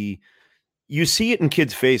 and you see it in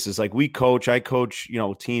kids' faces. Like I coach,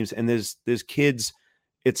 teams, and there's kids.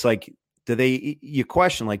 It's like, you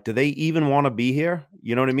question, do they even want to be here?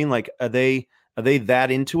 You know what I mean? Like, are they that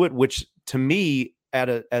into it? Which to me,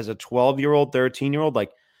 as a 12-year-old, 13-year-old,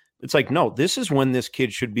 like, it's like, no, this is when this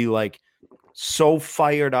kid should be like so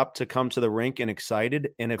fired up to come to the rink and excited.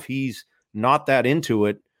 And if he's not that into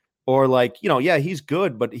it, or like, yeah, he's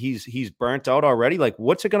good, but he's burnt out already. Like,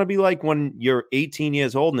 what's it going to be like when you're 18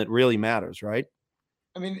 years old and it really matters, right?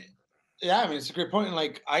 I mean, yeah, I mean, it's a great point. And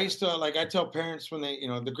like, I tell parents when they,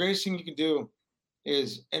 the greatest thing you can do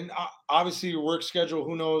is, and obviously your work schedule,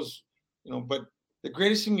 who knows, but the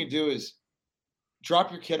greatest thing you do is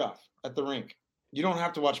drop your kid off at the rink. You don't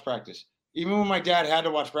have to watch practice. Even when my dad had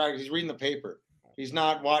to watch practice, he's reading the paper. He's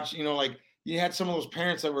not watching, like you had some of those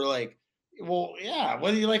parents that were like, well, yeah,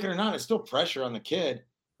 whether you like it or not, it's still pressure on the kid.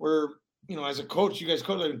 Where, as a coach, you guys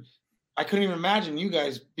coach, I couldn't even imagine you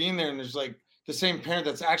guys being there and there's like the same parent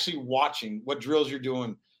that's actually watching what drills you're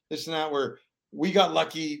doing, this and that, where we got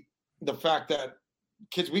lucky. The fact that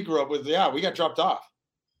kids we grew up with, yeah, we got dropped off.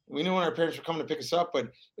 We knew when our parents were coming to pick us up,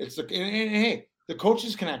 but it's and hey, the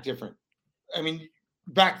coaches can act different. I mean,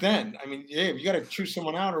 back then, hey, if you got to choose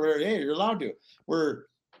someone out or whatever, hey, you're allowed to. Where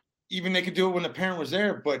even they could do it when the parent was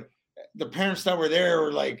there, but the parents that were there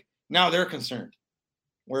were like, now they're concerned.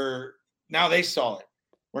 Where now they saw it.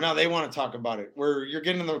 Where now they want to talk about it. Where you're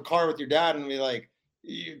getting in the car with your dad and be like,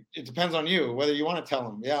 it depends on you whether you want to tell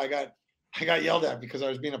him. Yeah, I got yelled at because I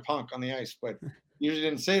was being a punk on the ice, but usually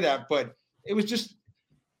didn't say that. But it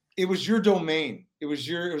was your domain. It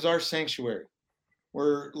was our sanctuary.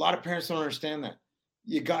 Where a lot of parents don't understand that.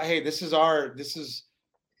 This is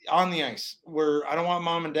on the ice. Where I don't want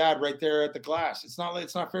mom and dad right there at the glass. It's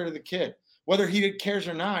not fair to the kid. Whether he cares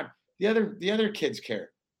or not, the other kids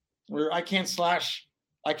care. Where I can't slash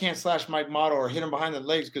Mike Motto or hit him behind the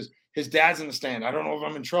legs because his dad's in the stand. I don't know if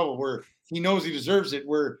I'm in trouble. Where he knows he deserves it.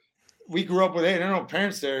 Where we grew up with, hey, there are no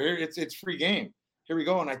parents there. Here, it's free game. Here we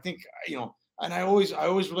go. And I think, and I always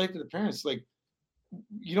relate to the parents. Like,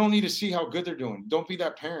 you don't need to see how good they're doing. Don't be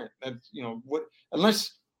that parent that,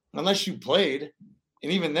 unless you played.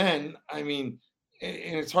 And even then, I mean,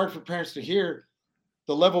 and it's hard for parents to hear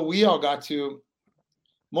the level we all got to.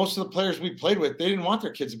 Most of the players we played with, they didn't want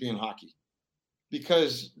their kids to be in hockey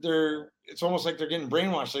because it's almost like they're getting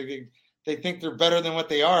brainwashed. Like they think they're better than what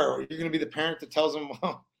they are. Or you're going to be the parent that tells them,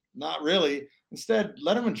 well, not really. Instead,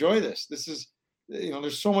 let them enjoy this. This is,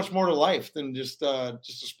 there's so much more to life than just a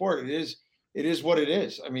sport. It is what it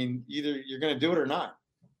is. I mean, either you're going to do it or not.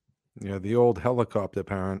 Yeah, the old helicopter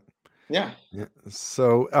parent. Yeah.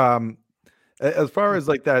 So, as far as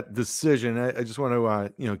like that decision, I just want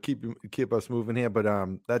to keep us moving here. But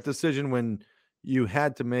that decision when you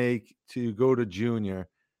had to make to go to junior,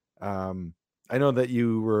 I know that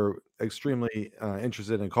you were extremely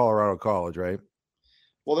interested in Colorado College, right?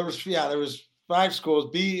 Well, there was 5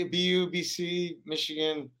 schools: BU, BC,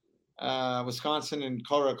 Michigan, Wisconsin, and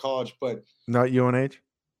Colorado College, but not UNH.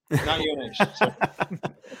 Not UNH. So,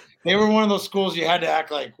 they were one of those schools you had to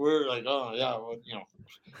act like we're like, oh yeah, well,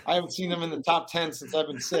 I haven't seen them in the top 10 since I've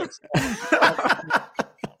been 6.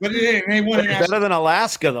 But they won better than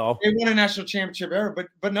Alaska, though. They won a national championship ever,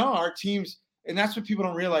 but no, our teams, and that's what people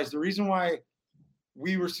don't realize. The reason why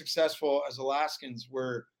we were successful as Alaskans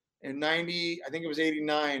were in 90, I think it was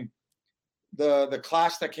 89. The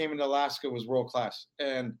class that came into Alaska was world class,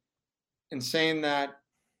 and in saying that,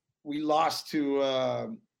 we lost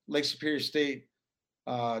to Lake Superior State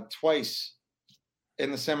twice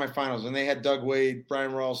in the semifinals, and they had Doug Wade,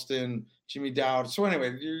 Brian Ralston, Jimmy Dowd. So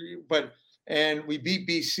anyway, and we beat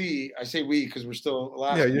BC. I say we because we're still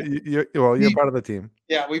Alaska. Yeah, you're part of the team.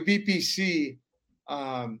 Yeah, we beat BC.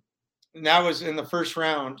 And that was in the first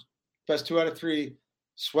round, best 2 out of 3,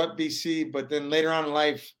 swept BC. But then later on in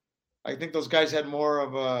life, I think those guys had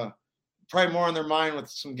probably more on their mind with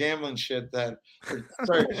some gambling shit gambling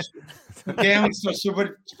stuff. So,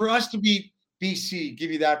 but for us to beat BC,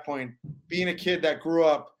 give you that point, being a kid that grew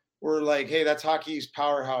up, we're like, hey, that's hockey's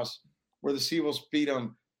powerhouse, where the Seawolves beat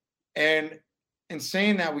them. And in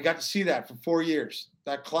saying that, we got to see that for 4 years,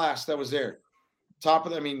 that class that was there.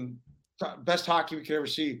 Best hockey we could ever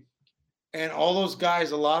see. And all those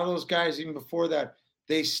guys, a lot of those guys, even before that,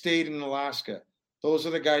 they stayed in Alaska. Those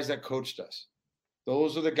are the guys that coached us.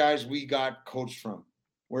 Those are the guys we got coached from.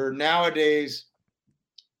 Where nowadays,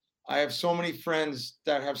 I have so many friends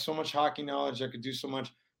that have so much hockey knowledge that could do so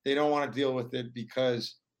much. They don't want to deal with it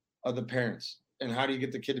because of the parents. And how do you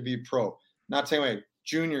get the kid to be a pro? Not saying, wait,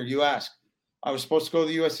 junior, you ask. I was supposed to go to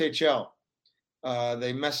the USHL.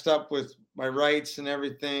 They messed up with my rights and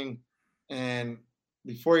everything. And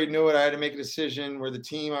before you knew it, I had to make a decision where the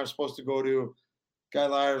team I was supposed to go to, guy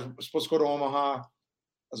liars, was supposed to go to Omaha.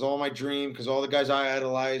 That's all my dream because all the guys I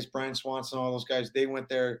idolized, Brian Swanson, all those guys, they went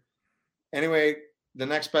there. Anyway, the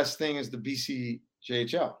next best thing is the BC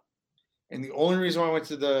JHL. And the only reason why I went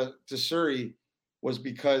to Surrey was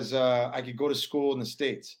because I could go to school in the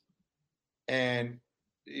States. And,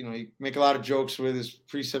 you make a lot of jokes with this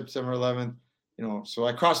pre-September 11th, so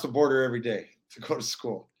I crossed the border every day to go to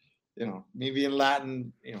school. Me being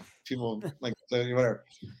Latin, people like whatever.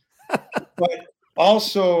 But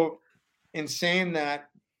also in saying that,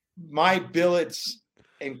 my billets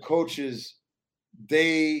and coaches,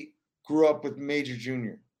 they grew up with Major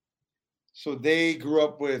Junior. So they grew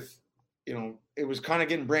up with, it was kind of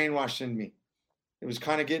getting brainwashed in me. It was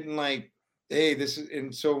kind of getting like, hey, this is,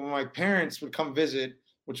 and so when my parents would come visit,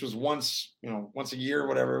 which was once a year or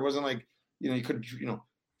whatever, it wasn't like, you could,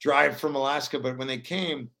 drive from Alaska, but when they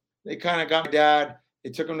came, they kind of got my dad, they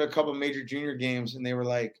took him to a couple of Major Junior games, and they were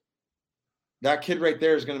like, that kid right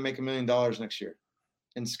there is going to make $1 million next year.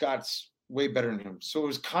 And Scott's way better than him. So it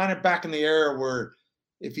was kind of back in the era where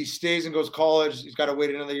if he stays and goes to college, he's got to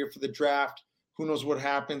wait another year for the draft. Who knows what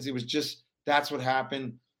happens? It was just, that's what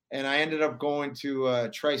happened. And I ended up going to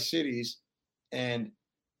Tri-Cities, and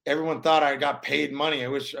everyone thought I got paid money. I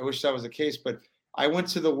wish that was the case, but I went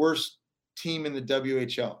to the worst team in the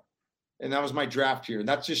WHL, and that was my draft year. And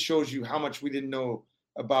that just shows you how much we didn't know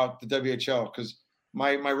about the WHL, because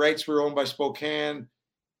my rights were owned by Spokane.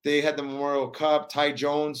 They had the Memorial Cup. Ty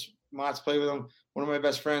Jones, Mott's played with him. One of my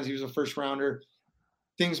best friends. He was a first rounder.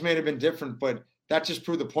 Things may have been different, but that just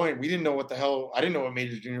proved the point. We didn't know what the hell. I didn't know what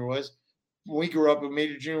Major Junior was. When we grew up,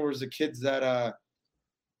 Major Junior was the kids that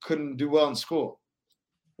couldn't do well in school,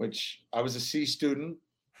 which I was a C student.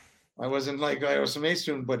 I wasn't like I was an A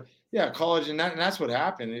student, but yeah, college, and that's what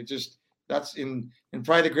happened. It just, that's and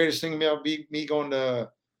probably the greatest thing about me going to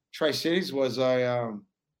Tri-Cities was I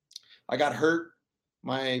got hurt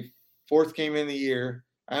my 4th game in the year.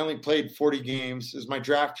 I only played 40 games. It was my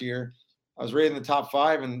draft year. I was rated in the top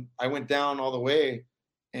 5, and I went down all the way.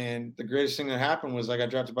 And the greatest thing that happened was I got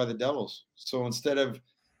drafted by the Devils. So instead of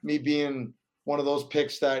me being one of those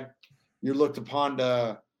picks that you're looked upon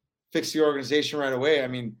to fix the organization right away, I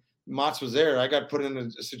mean, Mott's was there. I got put in a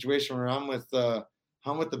situation where I'm with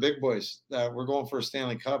the big boys. We're going for a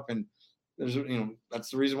Stanley Cup, and there's that's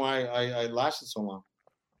the reason why I lasted so long.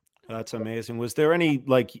 That's amazing. Was there any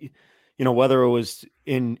whether it was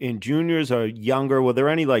in juniors or younger, were there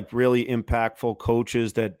any really impactful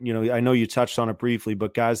coaches that, I know you touched on it briefly,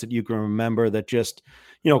 but guys that you can remember that just,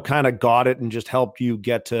 kind of got it and just helped you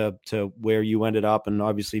get to where you ended up, and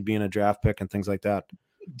obviously being a draft pick and things like that?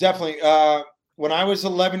 Definitely. When I was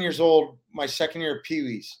 11 years old, my second year of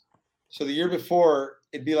Pee-wees. So the year before,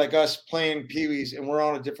 it'd be like us playing Pee-wees, and we're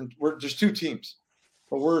on there's 2 teams,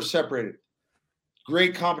 but we're separated.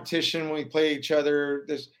 Great competition when we play each other.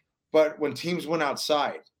 But when teams went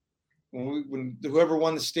outside, when whoever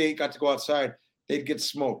won the state got to go outside, they'd get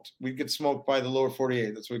smoked. We'd get smoked by the lower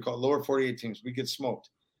 48. That's what we call it, lower 48 teams. We'd get smoked.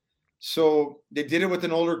 So they did it with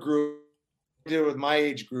an older group. They did it with my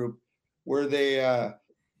age group, where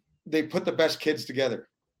they put the best kids together.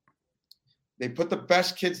 They put the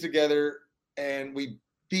best kids together, and we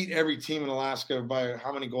beat every team in Alaska by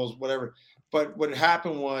how many goals, whatever. But what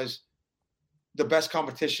happened was the best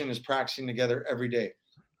competition is practicing together every day.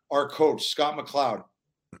 Our coach, Scott McLeod,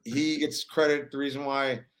 he gets credit. The reason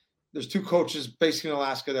why there's 2 coaches basically in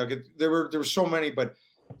Alaska there were so many, but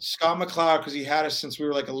Scott McLeod, because he had us since we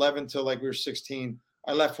were like 11 till we were 16.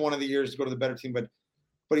 I left one of the years to go to the better team,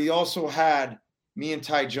 but he also had me and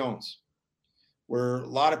Ty Jones, where a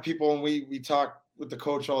lot of people, and we talk with the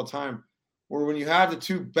coach all the time, where when you have the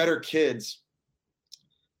 2 better kids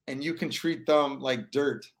and you can treat them like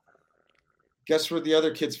dirt, guess where the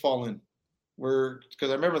other kids fall in?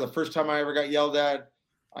 Because I remember the first time I ever got yelled at,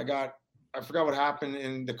 I forgot what happened,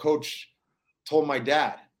 and the coach told my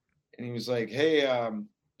dad, and he was like, hey,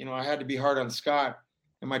 I had to be hard on Scott.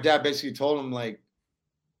 And my dad basically told him, like,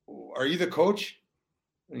 are you the coach?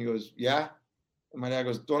 And he goes, yeah. And my dad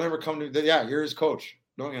goes, don't ever come to me. Yeah, you're his coach.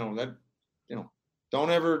 Don't ever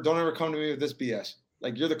come to me with this BS.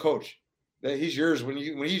 Like, you're the coach. That he's yours when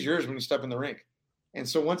you step in the rink. And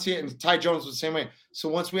so and Ty Jones was the same way. So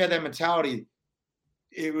once we had that mentality,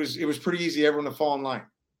 it was pretty easy, everyone to fall in line,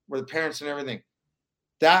 where the parents and everything.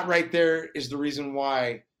 That right there is the reason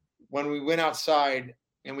why when we went outside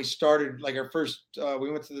and we started our first,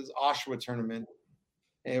 we went to this Oshawa tournament,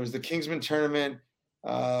 and it was the Kingsman tournament.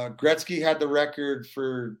 Gretzky had the record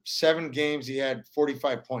for 7 games. He had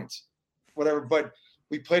 45 points, whatever. But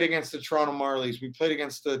we played against the Toronto Marlies. We played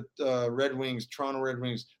against the Red Wings, Toronto Red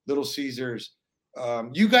Wings, Little Caesars.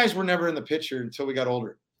 You guys were never in the picture until we got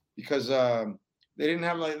older, because they didn't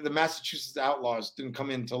have the Massachusetts Outlaws didn't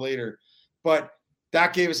come in until later. But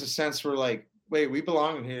that gave us a sense wait, we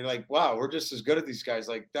belong in here. Like, wow, we're just as good as these guys.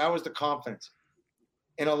 Like, that was the confidence.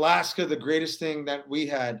 in Alaska, the greatest thing that we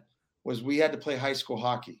had was we had to play high school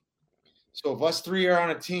hockey. So if us three are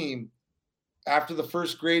on a team, after the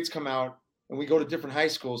first grades come out and we go to different high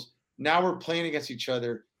schools, now we're playing against each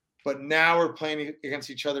other, but now we're playing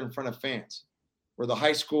against each other in front of fans where the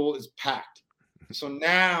high school is packed. So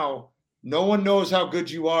now no one knows how good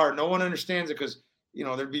you are. No one understands it because,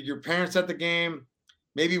 there'd be your parents at the game.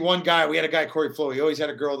 Maybe one guy, we had a guy, Corey Flo. He always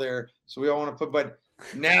had a girl there. So we all want to put, but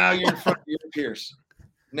now you're in front of your peers.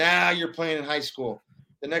 Now you're playing in high school.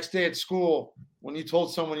 The next day at school, when you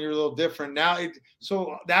told someone you're a little different,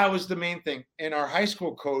 so that was the main thing. And our high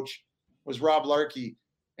school coach was Rob Larkey,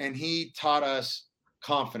 and he taught us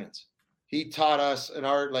confidence. He taught us in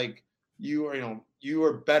our, you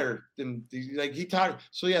are better than he taught.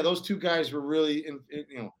 So yeah, those two guys were really,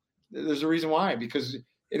 there's a reason why, because,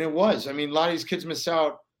 and it was, a lot of these kids miss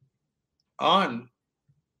out on,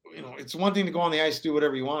 it's one thing to go on the ice, do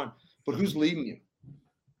whatever you want, but who's leading you?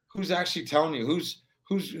 Who's actually telling you?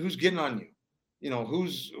 Who's getting on you?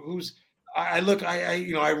 I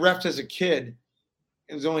reffed as a kid.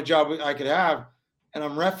 It was the only job I could have. And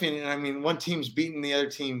I'm reffing, and one team's beating the other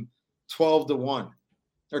team 12-1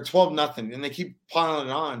 or 12-0, and they keep piling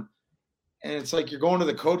it on. And it's like, you're going to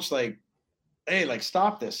the coach, like, hey,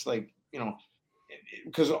 stop this.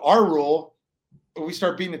 Because our rule, when we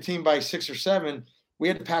start beating the team by 6 or 7, we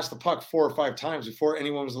had to pass the puck 4 or 5 times before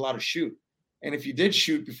anyone was allowed to shoot. And if you did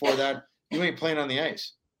shoot before that, you ain't playing on the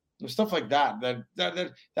ice. Stuff like that.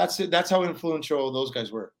 That's it. That's how influential those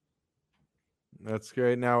guys were. That's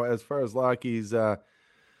great. Now, as far as Lockie's, the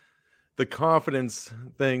confidence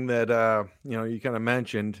thing that you kind of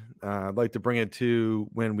mentioned, I'd like to bring it to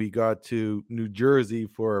when we got to New Jersey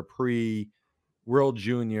for a pre-World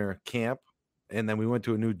Junior camp, and then we went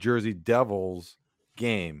to a New Jersey Devils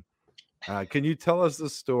game. Can you tell us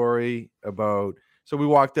the story about? So we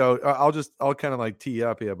walked out. I'll kind of tee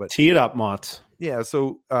up here, but tee it up, Motts. Yeah.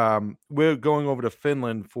 So we're going over to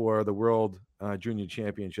Finland for the World Junior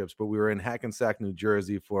Championships, but we were in Hackensack, New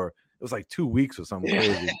Jersey for, it was 2 weeks or something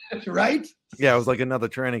crazy. Right? Yeah. It was another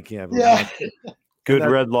training camp. Yeah. Good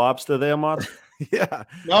Red Lobster there, Motts? Yeah.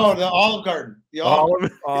 No, the Olive Garden.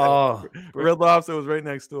 Red Lobster was right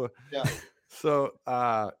next door. Yeah. So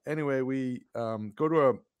anyway, we go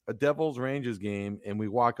to a Devils Rangers game, and we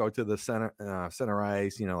walk out to the center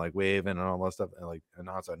ice, waving and all that stuff, and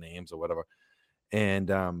announce our names or whatever.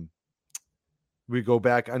 And we go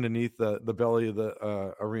back underneath the belly of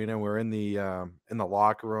the arena. We're in the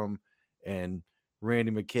locker room, and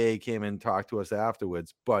Randy McKay came and talked to us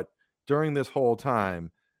afterwards. But during this whole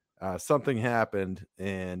time, something happened,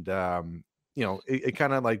 and it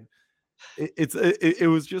kind of it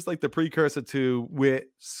was just the precursor to where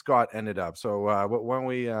Scott ended up. So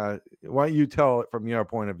why don't you tell it from your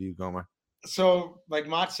point of view, Gomer? So like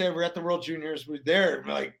Mott said, we're at the World Juniors. We're there.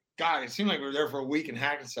 We're God, it seemed like we were there for a week in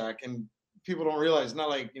Hackensack, and people don't realize it's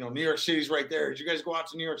not New York City's right there. Did you guys go out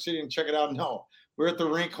to New York City and check it out? No, we're at the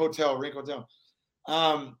Rink Hotel.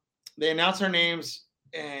 They announce our names,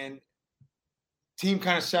 and team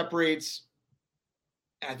kind of separates.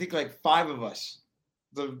 I think 5 of us.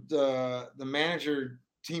 The manager,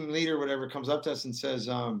 team leader, whatever, comes up to us and says,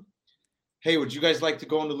 hey, would you guys like to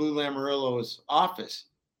go into Lou Lamoriello's office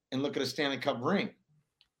and look at a Stanley Cup ring?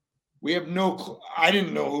 We have no clue. I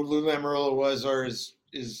didn't know who Lou Lamoriello was or his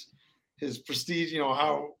prestige,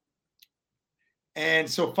 how. And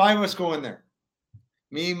so 5 of us go in there.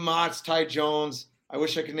 Me, Motts, Ty Jones. I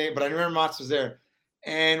wish I could name, but I remember Motts was there.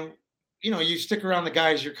 And, you stick around the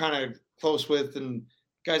guys you're kind of close with, and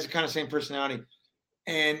guys are kind of same personality.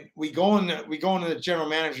 And we go into the general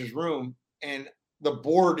manager's room, and the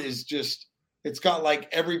board is just, it's got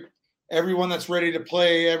everyone that's ready to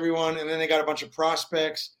play, everyone, and then they got a bunch of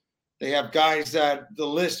prospects. They have guys that the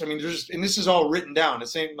list. And this is all written down.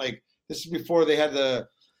 It's ain't this is before they had the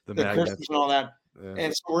curses and all that. Yeah.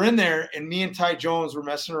 And so we're in there, and me and Ty Jones were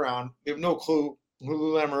messing around. We have no clue who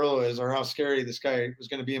Lou Lamoriello is or how scary this guy was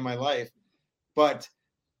going to be in my life. But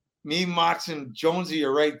me, Motts, and Jonesy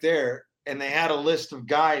are right there. And they had a list of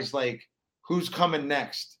guys who's coming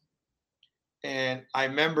next. And I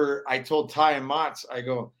remember I told Ty and Motts, I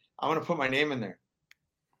go, I'm going to put my name in there.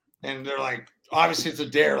 And they're obviously it's a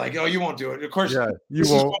dare. Oh, you won't do it. Of course, yeah, you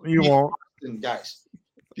won't. Guys,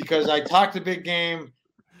 because I talked a big game.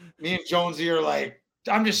 Me and Jonesy are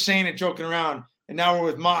I'm just saying it, joking around. And now we're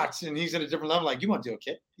with Motts, and he's at a different level. You won't do it,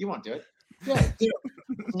 kid. You won't do it. Yeah, do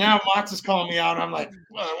it. Now Motts is calling me out. And I'm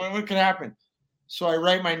well, what could happen? So I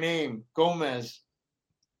write my name, Gomez,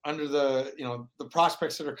 under the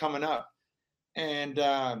prospects that are coming up. And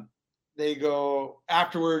they go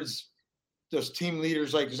afterwards, those team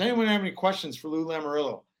leaders does anyone have any questions for Lou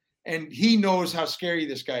Lamoriello? And he knows how scary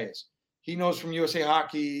this guy is. He knows from USA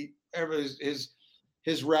Hockey,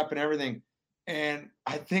 his rep and everything. And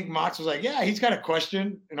I think Mats was like, yeah, he's got a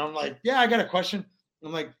question. And I'm like, yeah, I got a question.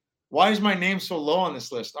 I'm like, why is my name so low on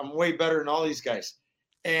this list? I'm way better than all these guys.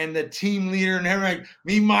 And the team leader and everything,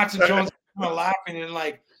 me, Mats, and Jones are laughing. And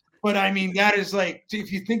like, but I mean, that is like,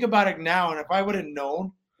 if you think about it now, and if I would have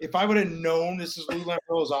known this is Lou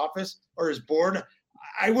Lamoriello's office or his board,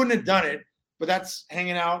 I wouldn't have done it. But that's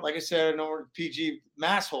hanging out, like I said, I know we're PG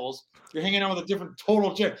mass holes. You're hanging out with a different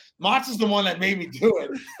total chick. Mats is the one that made me do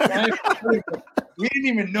it. We didn't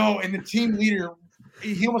even know. And the team leader,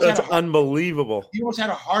 he almost That's had unbelievable. He almost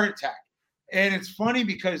had a heart attack. And it's funny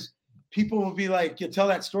because people will be like, you tell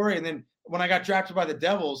that story. And then when I got drafted by the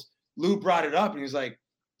Devils, Lou brought it up and he's like,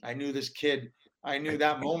 I knew this kid. I knew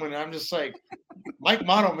that moment. And I'm just like, Mike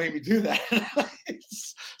Motto made me do that.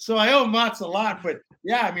 So I owe Mats a lot. But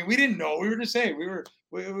yeah, I mean, we didn't know. We were just saying we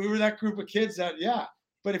were that group of kids that, yeah.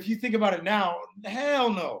 But if you think about it now, hell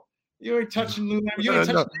no. You ain't touching Lou. You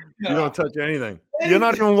don't touch anything. You're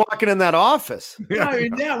not even walking in that office.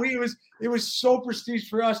 It was so prestige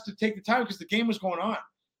for us to take the time because the game was going on.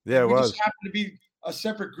 Yeah, we just happened to be a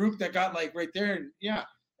separate group that got like right there. And yeah.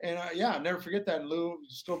 And I'll never forget that. And Lou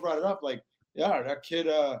still brought it up. Like, yeah, that kid,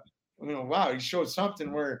 wow, he showed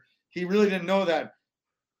something where he really didn't know that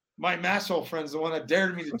my masshole friend's the one that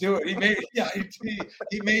dared me to do it.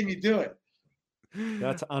 He made me do it.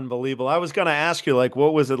 That's unbelievable. I was going to ask you, like,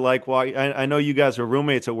 what was it like? I know you guys were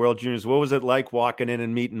roommates at World Juniors. What was it like walking in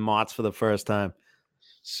and meeting Mats for the first time?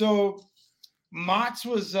 So Mats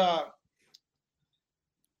was,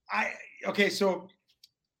 so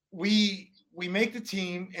we make the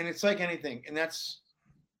team and it's like anything. And that's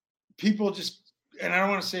people just, and I don't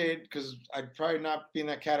want to say it because I'd probably not be in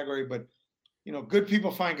that category, but good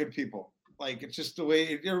people find good people. Like it's just the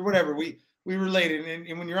way or whatever we related.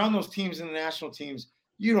 And when you're on those teams and the national teams,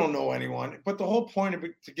 you don't know anyone. But the whole point of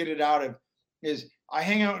it to get it out of is I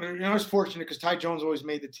hang out. I was fortunate because Ty Jones always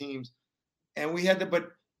made the teams, and we had but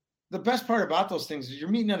the best part about those things is you're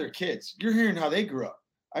meeting other kids. You're hearing how they grew up.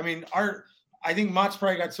 I mean, I think Mats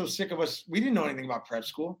probably got so sick of us. We didn't know anything about prep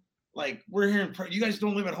school. Like we're hearing, you guys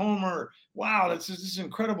don't live at home, or wow, this is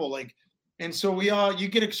incredible. Like, and so you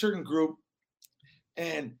get a certain group,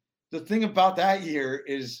 and the thing about that year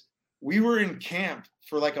is we were in camp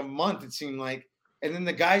for like a month, it seemed like. And then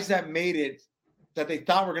the guys that made it, that they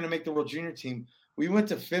thought were going to make the World Junior team, we went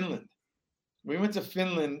to Finland. We went to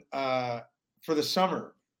Finland for the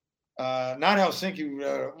summer. Not Helsinki.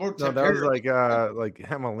 No, that was like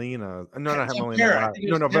Hämeenlinna. No, not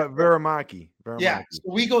Hämeenlinna. No, but Välimäki. Yeah, so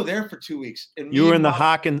we go there for 2 weeks. And you were in the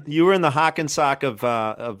Hockensack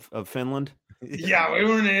of Finland. Yeah, we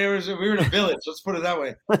were in a village. Let's put it that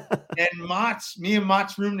way. And me and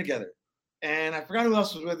Mats roomed together, and I forgot who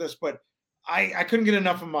else was with us, but I couldn't get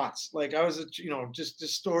enough of Mats. Like I was, just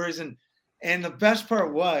stories, and the best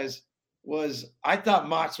part was I thought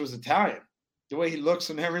Mats was Italian, the way he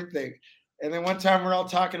looks and everything. And then one time we're all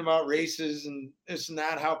talking about races and this and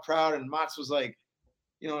that, how proud, and Mats was like,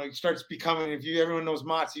 he starts becoming. Everyone knows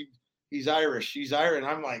Mats, he's Irish. He's Irish, and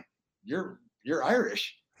I'm like, you're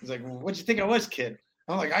Irish. He's like, well, what'd you think I was, kid?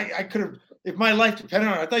 I'm like, I could have, if my life depended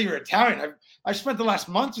on it, I thought you were Italian. I spent the last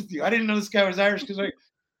month with you. I didn't know this guy was Irish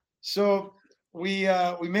so we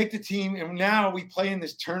make the team, and now we play in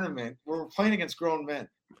this tournament where we're playing against grown men.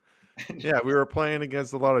 Yeah, we were playing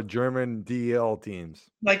against a lot of German DL teams.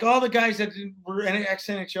 Like all the guys that were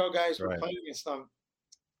ex-NHL guys were playing against them.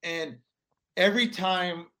 And every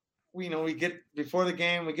time we get before the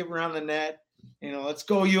game, we get around the net, let's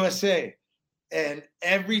go USA. And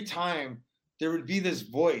every time there would be this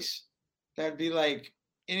voice that'd be like,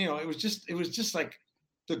 it was just like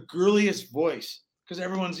the girliest voice because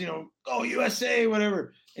everyone's, go USA,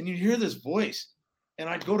 whatever. And you'd hear this voice, and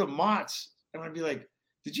I'd go to Mats and I'd be like,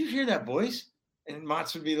 did you hear that voice? And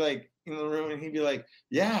Mats would be like in the room, and he'd be like,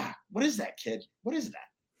 yeah, what is that, kid? What is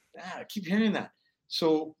that? I keep hearing that.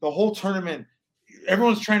 So the whole tournament,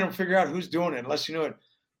 everyone's trying to figure out who's doing it, unless you know it.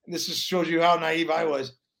 And this just shows you how naive I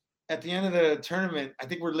was. At the end of the tournament, I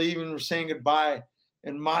think we're leaving, we're saying goodbye,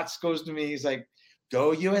 and Mats goes to me, he's like,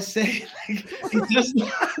 go USA. Like,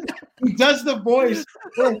 he does the voice.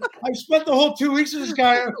 I spent the whole 2 weeks with this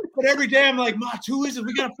guy, but every day I'm like, Mats, who is it?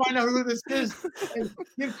 We got to find out who this is. And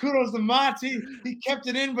give kudos to Mats. He kept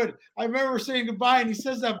it in, but I remember saying goodbye, and he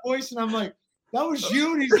says that voice, and I'm like, that was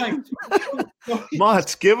you. And he's like,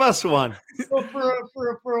 Mats, give us one. So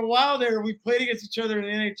for a while there, we played against each other in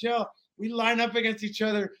the NHL. We line up against each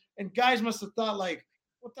other. And guys must have thought, like,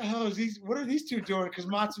 what the hell what are these two doing? Because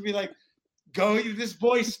Mats would be like, go. This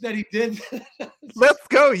voice that he did. Let's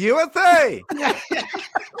go USA.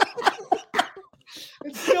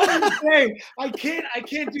 It's still insane. I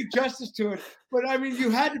can't do justice to it. But I mean, you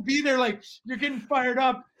had to be there. Like you're getting fired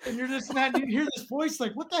up, and you're just not. You hear this voice,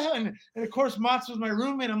 like what the hell? And of course, Mats was my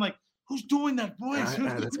roommate. I'm like, who's doing that voice?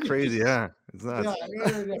 That's crazy. Yeah, it's nuts.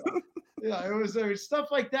 Yeah. It was stuff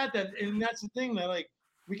like that. And that's the thing that like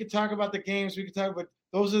we could talk about the games. We could talk about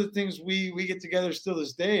those are the things we get together still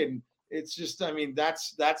this day. And it's just, I mean,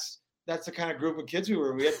 that's the kind of group of kids we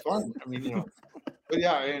were. We had fun. I mean, but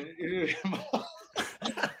yeah, and.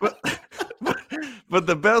 But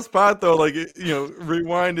the best part though, like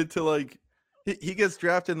rewind it to like he gets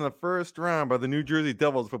drafted in the first round by the New Jersey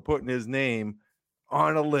Devils for putting his name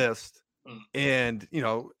on a list, and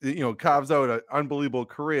carves out an unbelievable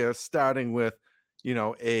career, starting with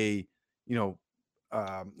a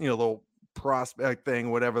little prospect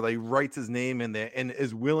thing, whatever. Like writes his name in there and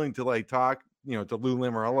is willing to like talk to Lou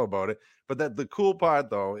Lamoriello about it. But that the cool part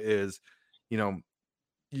though is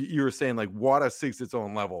you were saying like water seeks its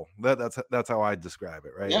own level. That's how I describe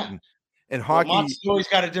it, right? Yeah. And hockey, Mott's always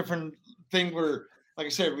got a different thing where, like I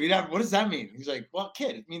said, what does that mean? He's like, well,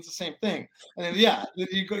 kid, it means the same thing. And then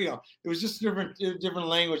you go, it was just different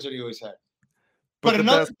language that he always had. But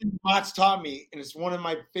another thing Mott's taught me, and it's one of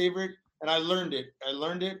my favorite, and I learned it,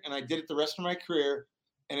 and I did it the rest of my career,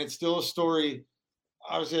 and it's still a story.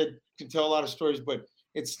 Obviously, I can tell a lot of stories, but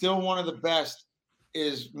it's still one of the best.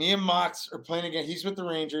 Is me and Motts are playing again. He's with the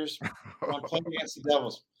Rangers. And I'm playing against the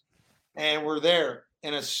Devils, and we're there.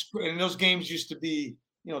 And those games used to be,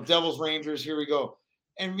 Devils Rangers. Here we go.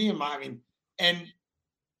 And me and Mott, I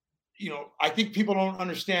think people don't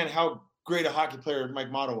understand how great a hockey player Mike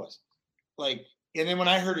Motto was. Like, and then when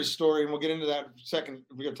I heard his story, and we'll get into that in a second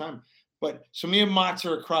if we have time. But so me and Motts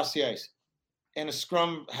are across the ice, and a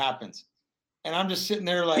scrum happens, and I'm just sitting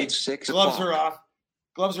there like gloves are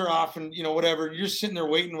off, and whatever. You're just sitting there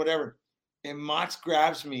waiting, whatever. And Motts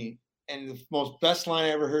grabs me, and the most best line I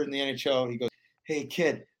ever heard in the NHL. He goes, "Hey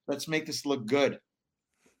kid, let's make this look good."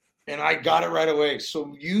 And I got it right away.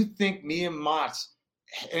 So you think me and Motts,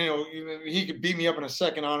 he could beat me up in a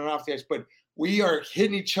second on and off the ice, but we are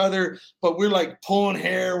hitting each other, but we're like pulling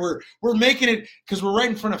hair. We're making it because we're right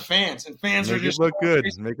in front of fans, and fans are just look good.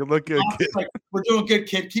 Make it look good, kid. Like, we're doing good,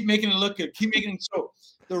 kid. Keep making it look good. Keep making it so.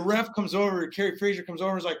 The ref comes over, Kerry Fraser comes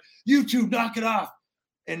over and is like, "You two, knock it off."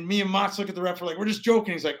 And me and Motts look at the ref, we're like, "We're just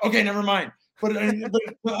joking." He's like, "Okay, never mind." But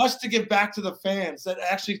for us to get back to the fans that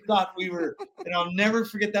actually thought we were, and I'll never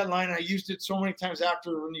forget that line. I used it so many times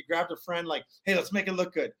after when you grabbed a friend, like, "Hey, let's make it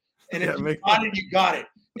look good." And if you got it, you got it.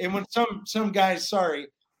 And when some guys,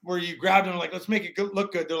 where you grabbed them, like, "Let's make it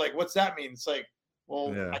look good," they're like, "What's that mean?" It's like,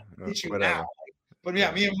 well, I teach you now. But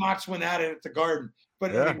yeah, me and Motts went at it at the Garden.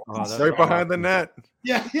 But right behind the net.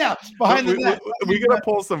 Yeah, behind the net. We're gonna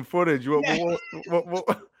pull some footage. There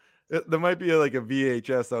might be like a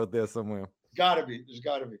VHS out there somewhere. There's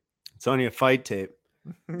gotta be. It's on your fight tape.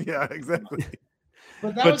 Yeah, exactly.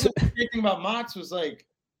 But that was the great thing about Motts was like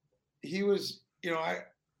he was, I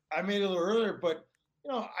made it a little earlier, but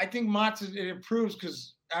I think Motts it improves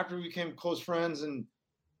because after we became close friends and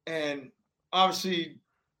obviously,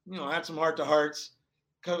 had some heart to hearts.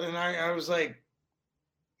 And I was like,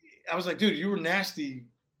 dude, you were nasty,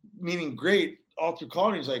 meaning great all through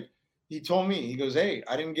college. He told me, he goes, "Hey,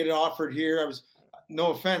 I didn't get it offered here.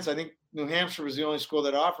 No offense. I think New Hampshire was the only school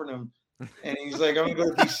that offered him." And he's like, "I'm going to go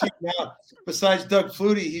to DC now." Besides Doug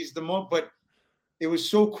Flutie, he's the most, but it was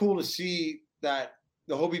so cool to see that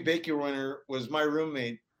the Hobey Baker winner was my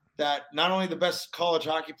roommate, that not only the best college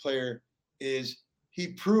hockey player is he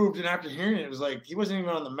proved, and after hearing it, it was like, he wasn't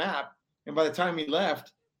even on the map. And by the time he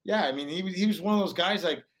left, he was one of those guys,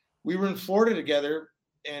 like, we were in Florida together,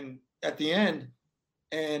 and at the end,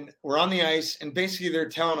 and we're on the ice, and basically they're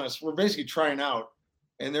telling us, we're basically trying out,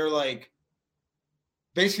 and they're like,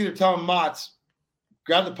 basically they're telling Motts,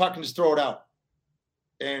 grab the puck and just throw it out.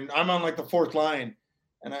 And I'm on like the fourth line,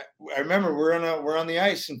 and I remember we're on the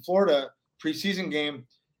ice in Florida preseason game,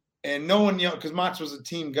 and no one yelled because Motts was a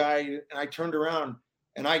team guy, and I turned around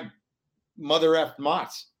and I mother effed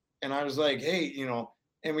Motts, and I was like, "Hey,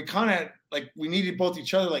 and we kind of like we needed both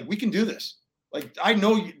each other. Like, we can do this. Like, I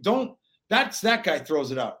know you don't. That guy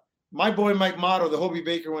throws it out. My boy Mike Motto, the Hobey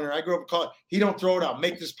Baker winner, I grew up in college. He don't throw it out.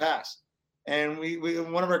 Make this pass. And we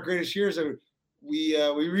one of our greatest years, we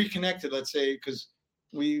reconnected. Let's say because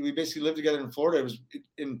we basically lived together in Florida. It was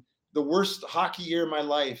in the worst hockey year of my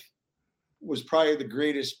life. Was probably the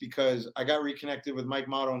greatest because I got reconnected with Mike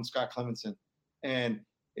Motto and Scott Clemenson, and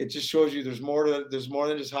it just shows you there's more than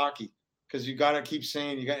just hockey. Because you got to keep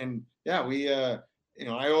saying I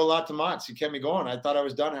owe a lot to Motts. He kept me going. I thought I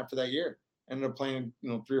was done after that year. ended up playing,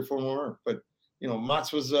 3 or 4 more. But,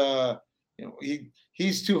 Mott's was,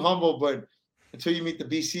 he's too humble, but until you meet the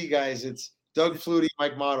BC guys, it's Doug Flutie,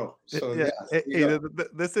 Mike Motto. So Yeah. Hey,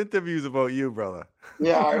 this interview is about you, brother.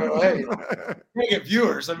 Yeah, hey, we get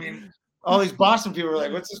viewers. I mean, all these Boston people are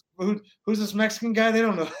like, "What's this? Who's this Mexican guy?" They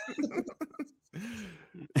don't know.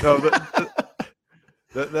 No,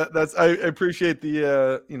 that's I appreciate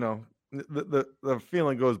the the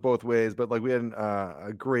feeling goes both ways, but like we had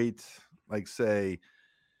a great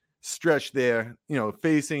stretch there,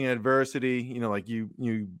 facing adversity, like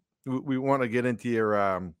we want to get into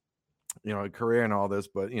your career and all this,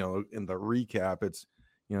 but in the recap, it's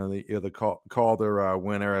you're the Calder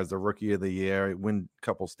winner as the rookie of the year, win a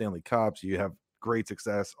couple Stanley Cups, you have great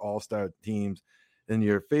success, all-star teams, and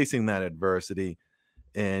you're facing that adversity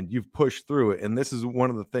and you've pushed through it. And this is one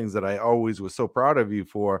of the things that I always was so proud of you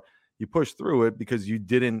for. You pushed through it because you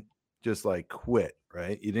didn't just quit,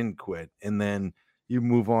 right? You didn't quit. And then you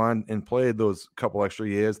move on and played those couple extra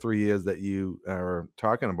years, 3 years that you are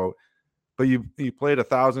talking about, but you played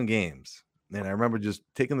 1,000 games. And I remember just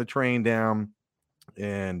taking the train down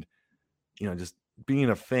and, just being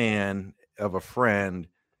a fan of a friend.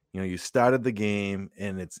 You started the game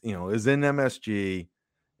and it's, is in MSG,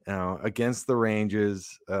 against the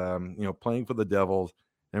Rangers, playing for the Devils.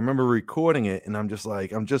 And I remember recording it and I'm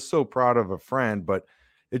just so proud of a friend, but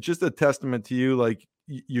it's just a testament to you. Like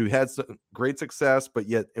you had some great success, but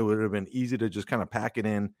yet it would have been easy to just kind of pack it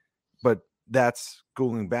in. But that's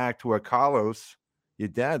going back to what Carlos, your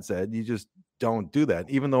dad, said. You just don't do that.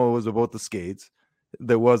 Even though it was about the skates,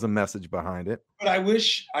 there was a message behind it. But I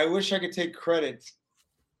wish I could take credit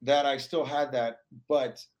that I still had that,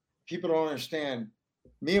 but people don't understand.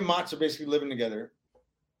 Me and Motts are basically living together.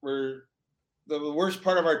 The worst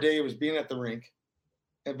part of our day was being at the rink,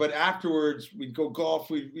 but afterwards we'd go golf.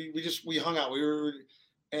 We hung out.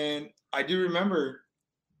 And I do remember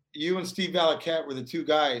you and Steve Valiquette were the two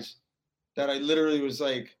guys that I literally was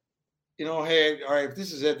like, hey, all right, if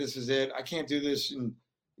this is it, this is it. I can't do this. And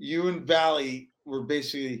you and Valley were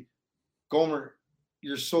basically, Gomer,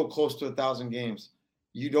 you're so close to 1,000 games.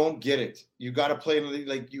 You don't get it. You got to play in the league.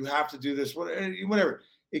 Like, you have to do this, whatever.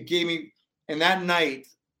 It gave me, and that night,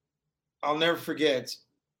 I'll never forget.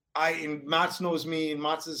 And Mats knows me, and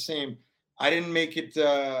Mats is the same. I didn't make it.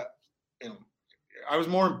 I was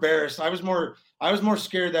more embarrassed. I was more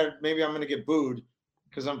scared that maybe I'm going to get booed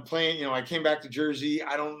because I'm playing. I came back to Jersey.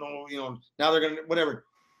 I don't know. Now they're going to whatever.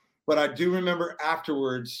 But I do remember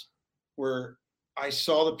afterwards where I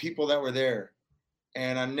saw the people that were there,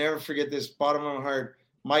 and I never forget this. Bottom of my heart,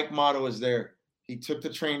 Mike Motto was there. He took the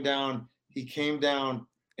train down. He came down.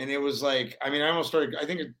 And it was like, I almost started, I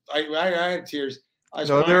think I had tears.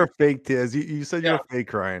 No, they were fake tears. You said you were fake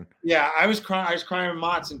crying. Yeah, I was crying. I was crying with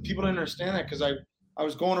Motts, and people didn't understand that because I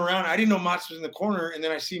was going around. I didn't know Motts was in the corner, and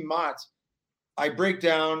then I see Motts. I break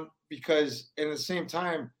down because, and at the same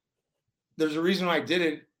time, there's a reason why I did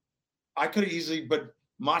it. I could have easily, but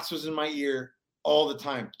Motts was in my ear all the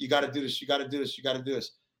time. You got to do this. You got to do this. You got to do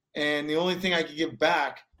this. And the only thing I could give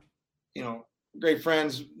back, great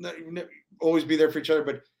friends, always be there for each other.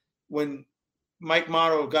 But when Mike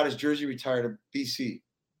Motto got his jersey retired at BC,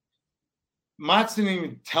 Motts didn't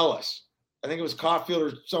even tell us. I think it was Caulfield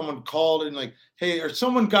or someone called and like, hey, or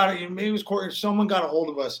someone got it. Maybe it was Courtney. Someone got a hold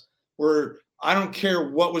of us where I don't care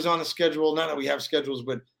what was on the schedule. Not that we have schedules,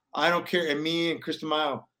 but I don't care. And me and Kristen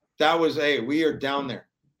Mayo, that was, hey, we are down there.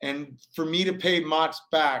 And for me to pay Motts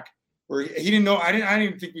back, where he didn't know, I didn't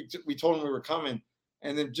even think we told him we were coming.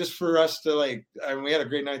 And then just for us to we had a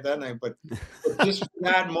great night that night, but just for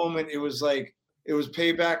that moment, it was like, it was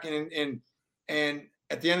payback. And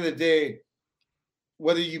at the end of the day,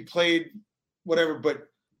 whether you played whatever, but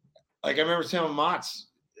like I remember telling Motts,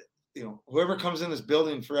 whoever comes in this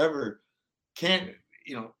building forever can't,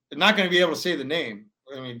 they're not going to be able to say the name.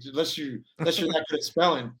 I mean, unless you're not good at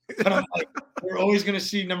spelling. But I'm like, we're always going to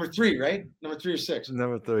see number 3, right? Number 3 or 6.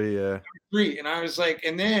 Number 3, yeah. Number 3, and I was like,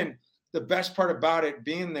 and then the best part about it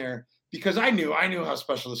being there, because I knew how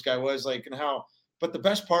special this guy was, but the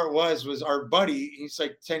best part was our buddy. He's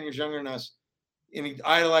like 10 years younger than us, and he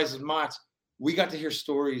idolizes Motts. We got to hear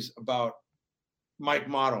stories about Mike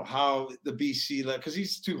Motto, how the BC, because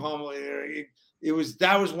he's too humble.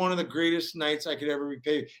 That was one of the greatest nights I could ever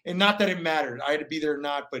repay. And not that it mattered. I had to be there or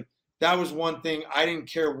not, but that was one thing. I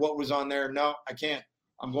didn't care what was on there. No, I can't.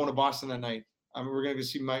 I'm going to Boston that night. We're going to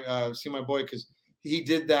go see my boy because he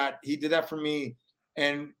did that. He did that for me.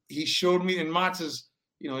 And he showed me, and Motts is,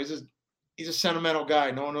 he's a sentimental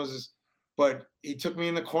guy. No one knows this. But he took me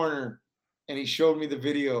in the corner and he showed me the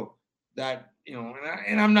video that,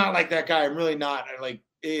 and I'm not like that guy. I'm really not.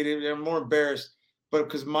 I'm more embarrassed. but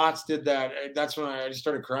because Mott's did that, that's when I just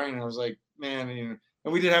started crying. I was like, man,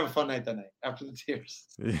 and we did have a fun night that night after the tears.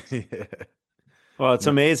 Yeah. Well, it's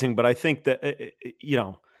amazing, but I think that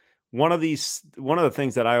one of the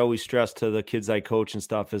things that I always stress to the kids I coach and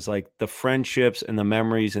stuff is like the friendships and the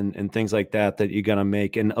memories and things like that you're gonna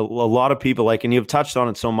make. And a lot of people, like, and you've touched on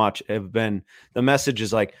it so much, have been, the message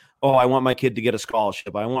is like, oh, I want my kid to get a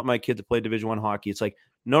scholarship, I want my kid to play Division I hockey. It's like,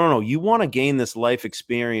 no, you want to gain this life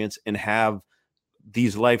experience and have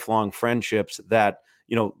these lifelong friendships that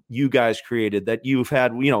you guys created, that you've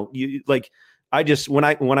had. You like, I just, when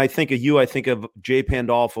I think of you, I think of Jay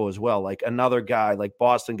Pandolfo as well, like another guy, like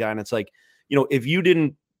Boston guy. And it's like, if you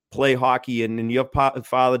didn't play hockey and your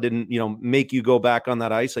father didn't, make you go back on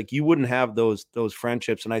that ice, like you wouldn't have those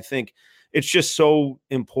friendships. And I think it's just so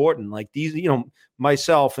important. Like these,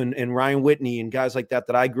 myself and Ryan Whitney and guys like that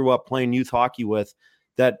I grew up playing youth hockey with,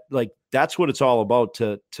 that like, that's what it's all about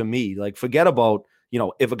to me. Like, forget about,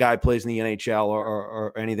 if a guy plays in the NHL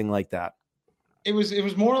or anything like that. It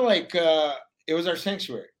was more like, it was our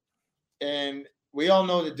sanctuary, and we all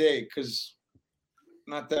know the day, because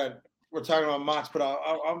not that we're talking about Mott's, but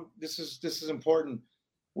this is important.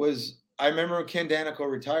 Was I remember when Ken Danico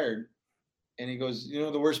retired, and he goes,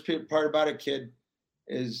 the worst part about it, kid,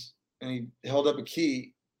 is, and he held up a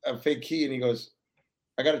fake key, and he goes,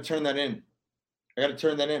 I got to turn that in.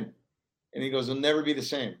 And he goes, it'll never be the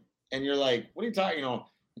same. And you're like, what are you talking,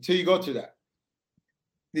 until you go through that.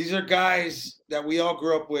 These are guys that we all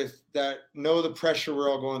grew up with that know the pressure we're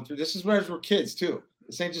all going through. This is when we're kids too.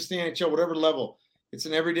 This ain't just the NHL, whatever level. It's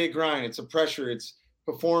an everyday grind. It's a pressure. It's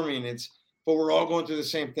performing. But we're all going through the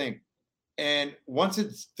same thing. And once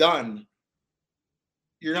it's done,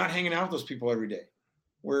 you're not hanging out with those people every day.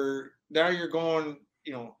 Now you're going,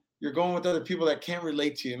 you're going with other people that can't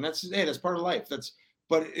relate to you. And that's part of life.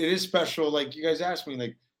 But it is special. Like you guys asked me,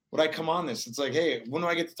 like, would I come on this? It's like, hey, when do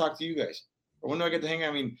I get to talk to you guys? Or when do I get to hang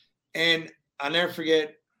out? I mean, and I'll never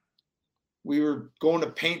forget, we were going to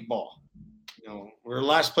paintball. We're a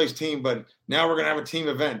last place team, but now we're going to have a team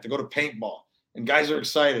event to go to paintball. And guys are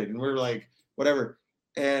excited. And we're like, whatever.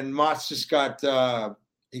 And Mott's just got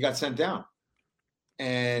sent down.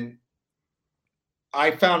 And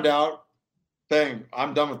I found out, bang,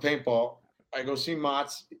 I'm done with paintball. I go see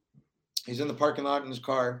Mott's. He's in the parking lot in his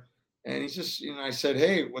car. And he's just, I said,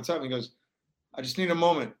 hey, what's up? And he goes, I just need a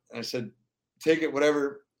moment. And I said, take it,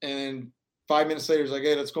 whatever. And 5 minutes later, he's like,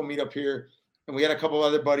 hey, let's go meet up here. And we had a couple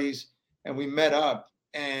other buddies, and we met up.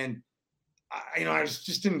 And I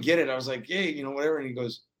just didn't get it. I was like, hey, whatever. And he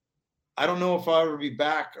goes, I don't know if I'll ever be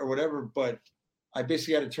back or whatever, but I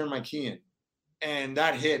basically had to turn my key in. And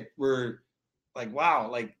that hit, we're like, wow,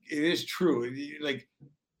 like it is true. Like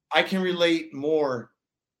I can relate more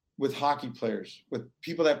with hockey players, with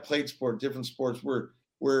people that played different sports,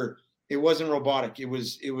 where it wasn't robotic. There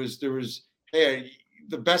was, hey,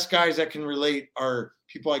 the best guys that can relate are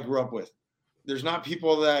people I grew up with. There's not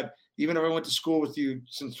people that, even if I went to school with you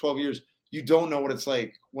since 12 years, you don't know what it's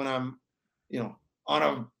like when I'm,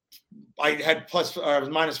 I had I was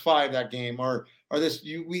 -5 that game or this,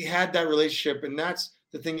 we had that relationship. And that's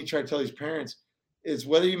the thing you try to tell these parents is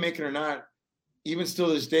whether you make it or not, even still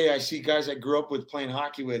this day, I see guys I grew up with playing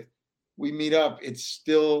hockey with, we meet up. It's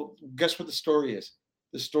still, guess what the story is?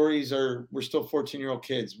 The stories are, we're still 14-year-old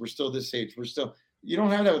kids. We're still this age. You don't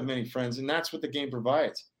have that with many friends. And that's what the game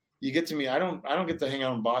provides. You get to me. I don't get to hang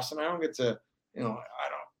out in Boston. I don't get to,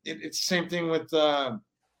 it's the same thing with, it's the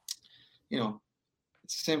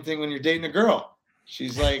same thing when you're dating a girl.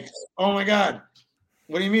 She's like, oh my God,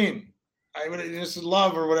 what do you mean? This is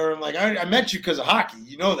love or whatever. I'm like, I met you because of hockey.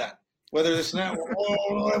 You know that. Whether this and that,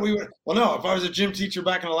 well, no, if I was a gym teacher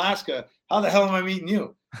back in Alaska, how the hell am I meeting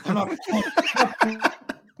you? I'm not.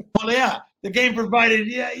 Well, yeah, the game provided.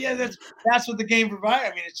 Yeah, that's what the game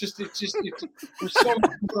provided. I mean, it's we're so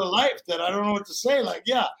good for life that I don't know what to say. Like,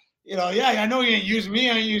 I know you ain't using me,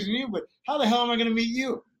 I ain't using you, but how the hell am I going to meet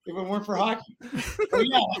you if it weren't for hockey?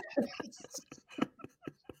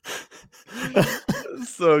 So,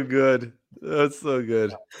 So good. That's so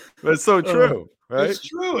good. But it's so true. Right? It's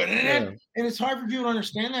true, and it's hard for people to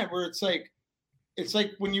understand that. Where it's like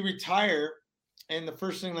when you retire, and the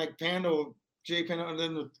first thing like Jay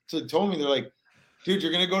Pando told me, they're like, "Dude,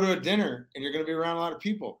 you're gonna go to a dinner, and you're gonna be around a lot of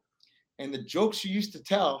people, and the jokes you used to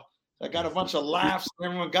tell that got a bunch of laughs, and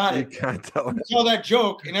everyone got it. You can't tell that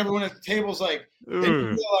joke, and everyone at the table's like, then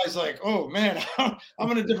you realize like, oh man,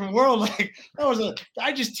 I'm in a different world. Like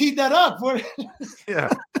I just teed that up. What? Yeah."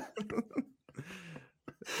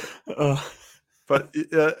 But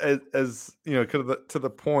as you know, to the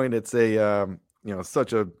point, it's a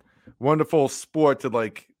such a wonderful sport to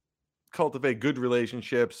like cultivate good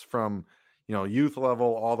relationships from youth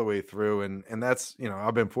level all the way through. And that's,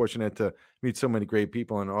 I've been fortunate to meet so many great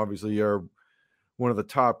people. And obviously you're one of the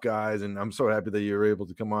top guys. And I'm so happy that you were able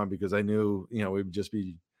to come on, because I knew, we'd just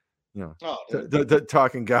be,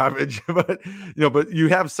 talking garbage. But you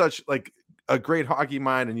have such like a great hockey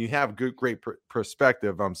mind, and you have great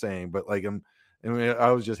perspective, I'm saying. But like,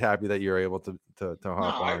 I was just happy that you're able to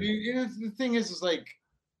hop on. I mean, the thing is like,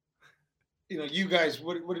 you guys,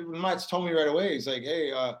 what Matt's told me right away, he's like,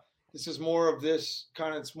 hey, this is more of this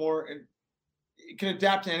kind of, it's more, and you can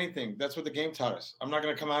adapt to anything. That's what the game taught us. I'm not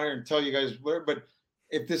going to come out here and tell you guys where, but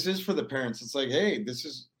if this is for the parents, it's like, hey, this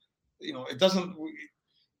is, it doesn't,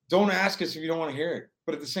 don't ask us if you don't want to hear it.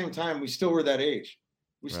 But at the same time, we still were that age.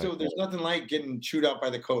 There's nothing like getting chewed out by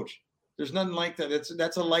the coach. There's nothing like that.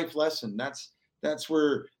 That's a life lesson. That's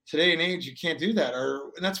where today and age, you can't do that,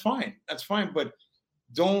 and that's fine. That's fine. But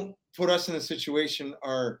don't put us in a situation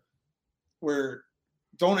where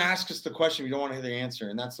don't ask us the question if you don't want to hear the answer.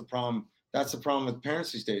 And that's the problem. That's the problem with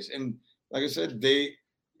parents these days. And like I said,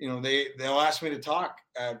 they'll ask me to talk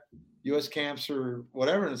at U.S. camps or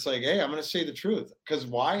whatever. And it's like, hey, I'm going to say the truth. Because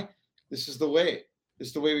why? This is the way. This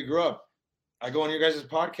is the way we grew up. I go on your guys'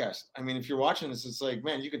 podcast. I mean, if you're watching this, it's like,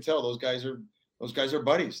 man, you can tell those guys are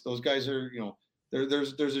buddies. Those guys are,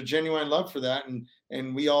 there's a genuine love for that.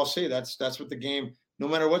 And we all say that's what the game, no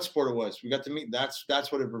matter what sport it was, we got to meet. That's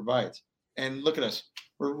what it provides. And look at us.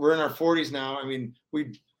 We're in our 40s now. I mean,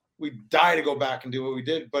 we die to go back and do what we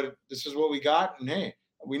did, but this is what we got. And hey,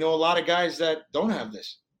 we know a lot of guys that don't have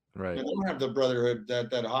this. Right. They don't have the brotherhood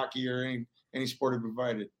that hockey or any sport had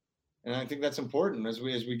provided. And I think that's important as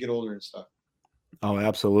we get older and stuff. Oh,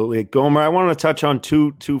 absolutely. Gomer, I want to touch on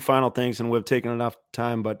two final things, and we've taken enough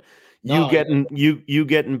time, but you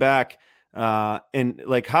getting back, and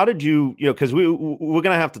like, how did you because we're going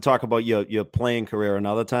to have to talk about your playing career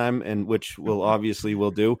another time, and which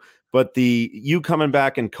we'll do, but you coming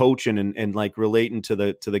back and coaching and like relating to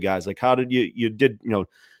the guys, like how did you did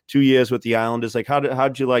 2 years with the Islanders, like how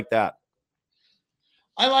did you like that?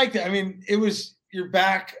 I liked it. I mean, you're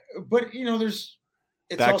back, but it's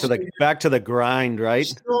back to the grind, right?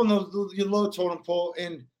 Still on the low totem pole.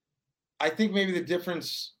 And I think maybe the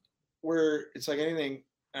difference where it's like anything,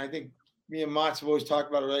 and I think me and Mats have always talked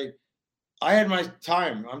about it, right? I had my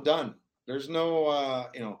time. I'm done. There's no,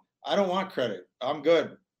 I don't want credit. I'm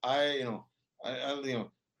good. I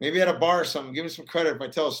maybe at a bar or something, give me some credit if I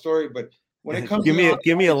tell a story. But when it comes,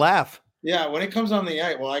 give me a laugh. Yeah, when it comes on the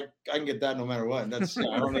ice, well, I can get that no matter what. That's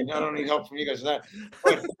I don't need help from you guys with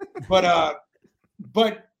that.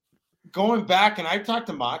 But going back, and I talked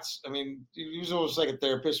to Mats. I mean, he was almost like a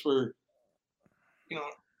therapist where,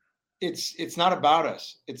 it's not about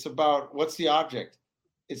us. It's about what's the object.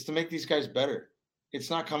 It's to make these guys better. It's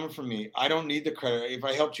not coming from me. I don't need the credit. If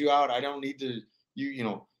I helped you out, I don't need to,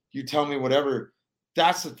 you tell me whatever.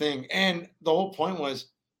 That's the thing. And the whole point was,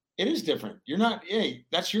 it is different. You're not, hey,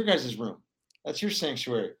 that's your guys' room. That's your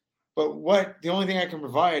sanctuary. But the only thing I can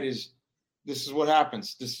provide is, this is what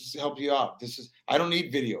happens. This is to help you out. I don't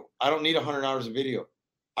need video. I don't need 100 hours of video.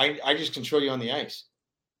 I just can show you on the ice.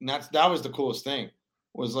 And that was the coolest thing,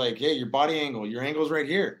 was like, hey, your body angle, your angle's right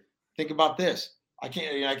here. Think about this. I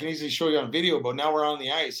can easily show you on video, but now we're on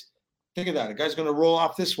the ice. Think of that. A guy's going to roll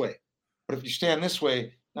off this way. But if you stand this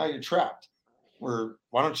way, now you're trapped. Why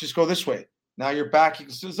don't you just go this way? Now you're back.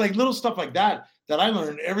 It's like little stuff like that I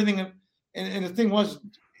learned. Everything. And the thing was,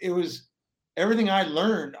 it was everything I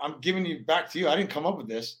learned, I'm giving you back to you. I didn't come up with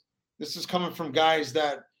this. This is coming from guys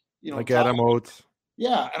that, like Adam Oates.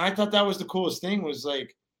 Yeah. And I thought that was the coolest thing, was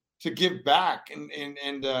like to give back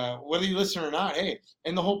and whether you listen or not, hey,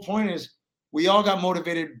 and the whole point is we all got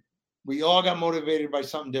motivated. We all got motivated by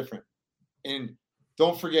something different. And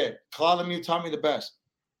don't forget, Claude Lemieux taught me the best.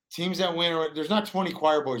 Teams that win, there's not 20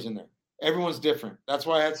 choir boys in there. Everyone's different. That's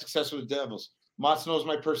why I had success with the Devils. Mats knows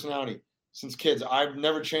my personality since kids. I've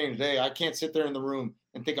never changed. Hey, I can't sit there in the room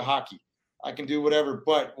and think of hockey. I can do whatever.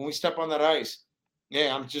 But when we step on that ice,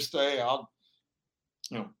 yeah, I'm just, I'll,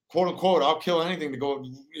 quote unquote, I'll kill anything to go,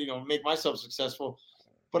 make myself successful.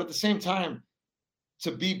 But at the same time,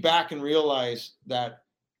 to be back and realize that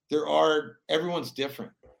everyone's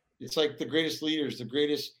different. It's like the greatest leaders, the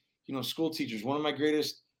greatest, school teachers. One of my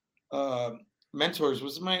greatest mentors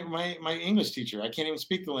was my English teacher. I can't even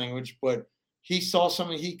speak the language, but he saw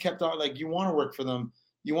something. He kept on, like, you want to work for them.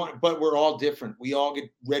 But we're all different. We all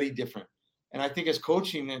get ready different. And I think as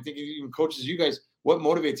coaching, I think even coaches, you guys, what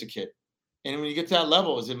motivates a kid? And when you get to that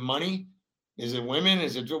level, is it money? Is it women?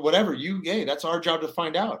 Is it whatever? Hey, that's our job to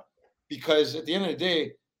find out. Because at the end of the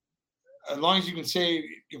day, as long as you can say,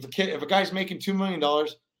 if a guy's making $2 million,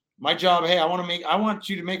 my job, hey, I want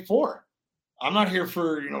you to make $4 million. I'm not here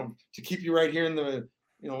for, to keep you right here in the,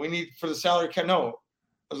 we need for the salary cap. No,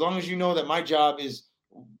 as long as you know that my job is,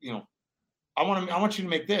 I want you to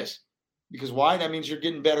make this, because why? That means you're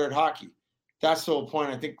getting better at hockey. That's the whole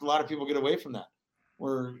point. I think a lot of people get away from that,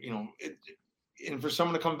 where, and for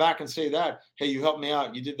someone to come back and say that, hey, you helped me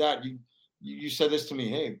out, you did that, you said this to me,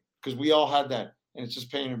 hey, because we all had that, and it's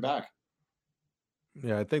just paying it back.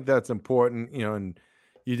 Yeah, I think that's important, and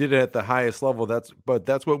you did it at the highest level. That's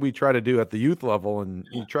what we try to do at the youth level, and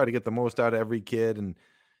you try to get the most out of every kid and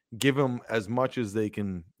give them as much as they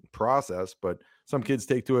can process. But some kids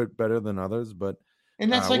take to it better than others.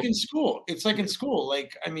 And that's like in school. It's like in school.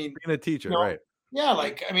 Like, I mean, being a teacher, right? Yeah.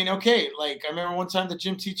 Like, I mean, okay. Like, I remember one time the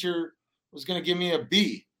gym teacher was going to give me a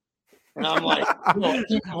B. And I'm like,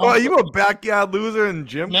 are you a backyard loser in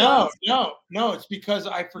gym class? No. It's because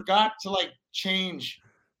I forgot to like change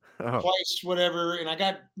twice, whatever. And I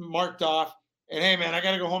got marked off. And hey, man, I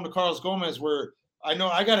got to go home to Carlos Gomez, where I know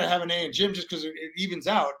I got to have an A in gym just because it evens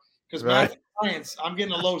out. Because math and science, I'm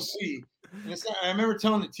getting a low C. And I remember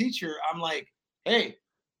telling the teacher, I'm like, hey,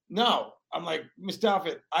 no. I'm like, Miss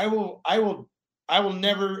Dalfit, I will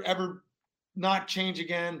never, ever not change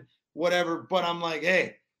again, whatever. But I'm like,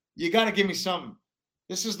 hey, you got to give me something.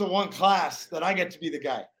 This is the one class that I get to be the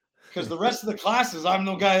guy. Because the rest of the classes, I'm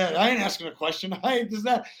no guy that I ain't asking a question. I ain't does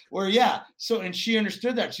that. Where, yeah. So, and she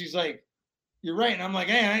understood that. She's like, you're right. And I'm like,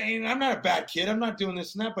 hey, I'm not a bad kid. I'm not doing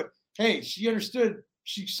this and that. But, hey, she understood.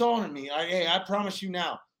 She saw in me. I promise you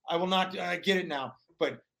now, I will not. I get it now.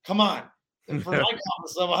 But come on. And for my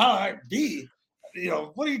confidence level, how I B,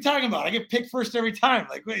 what are you talking about? I get picked first every time.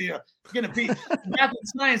 Like, I'm going to be math and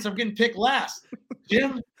science. I'm getting picked last.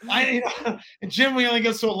 Gym, and gym, we only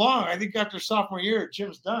get so long. I think after sophomore year,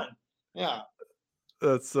 gym's done. Yeah.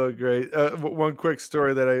 That's so great. One quick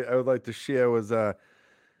story that I would like to share was,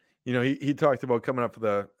 he talked about coming up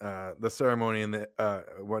for the ceremony and the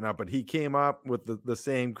whatnot, but he came up with the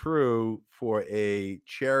same crew for a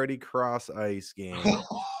charity cross ice game.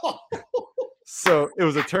 So it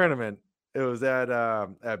was a tournament. It was at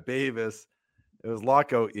Bavis. It was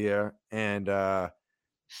lockout year, and I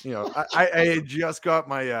had just got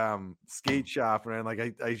my skate sharpener, and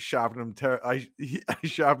like I sharpened him. I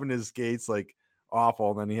sharpened his skates like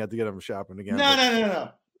awful, and then he had to get them sharpened again.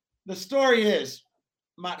 No. The story is,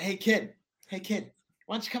 Matt, hey kid, why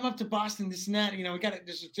don't you come up to Boston? This and that. We got it.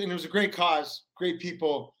 And it was a great cause, great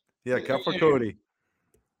people. Yeah, cut for Cody.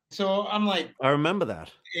 So I'm like, I remember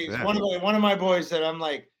that. It's one of my boys that I'm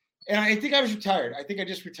like, and I think I was retired. I think I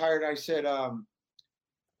just retired. I said,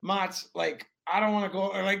 Mott's, like, I don't want to go.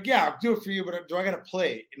 Or like, yeah, I'll do it for you, but do I got to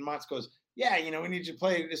play? And Mott's goes, yeah, we need you to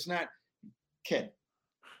play this and that. Kid,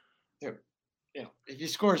 dude, if you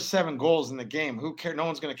score 7 goals in the game, who cares? No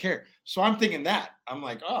one's going to care. So I'm thinking that. I'm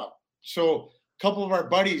like, oh. So a couple of our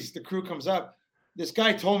buddies, the crew comes up. This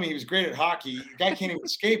guy told me he was great at hockey. The guy can't even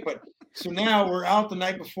skate. But so now we're out the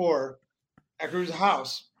night before at Crew's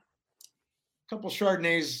house. A couple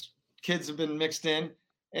Chardonnays, kids have been mixed in.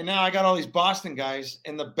 And now I got all these Boston guys.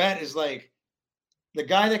 And the bet is like, the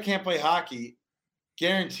guy that can't play hockey,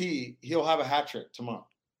 guarantee he'll have a hat trick tomorrow.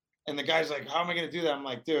 And the guy's like, how am I going to do that? I'm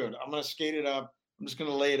like, dude, I'm going to skate it up. I'm just going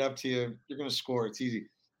to lay it up to you. You're going to score. It's easy.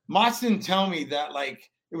 Motts didn't tell me that, like,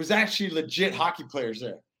 it was actually legit hockey players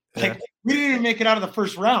there. Like, we didn't even make it out of the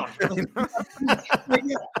first round.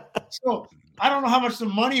 So I don't know how much the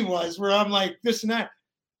money was, where I'm like this and that,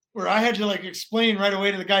 where I had to like explain right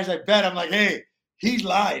away to the guys I bet. I'm like, hey, he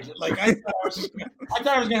lied. Like, I thought I was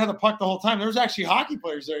going to have the puck the whole time. There was actually hockey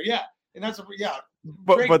players there. Yeah. And that's,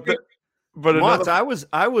 But Mott's,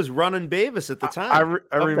 I was running Bavis at the time.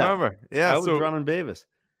 I remember. That. Yeah. I was running Bavis.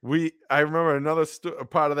 I remember another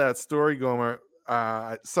part of that story, Gomer,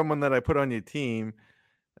 someone that I put on your team,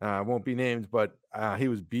 won't be named, but he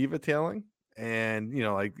was beaver tailing and,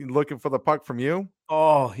 like looking for the puck from you.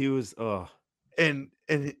 Oh, he was. And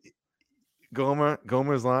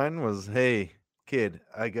Gomer's line was, hey, kid,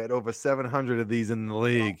 I got over 700 of these in the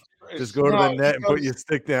league. Just go to the net and put your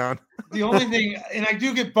stick down. The only thing, and I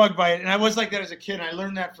do get bugged by it, and I was like that as a kid. And I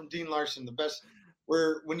learned that from Dean Larson, the best,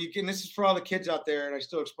 where when you can, this is for all the kids out there, and I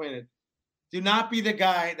still explain it. Do not be the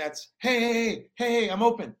guy that's, hey, I'm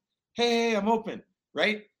open. Hey, I'm open,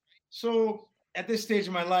 right? So at this stage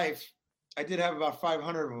of my life, I did have about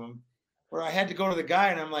 500 of them, where I had to go to the guy,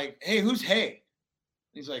 and I'm like, hey, who's Hey?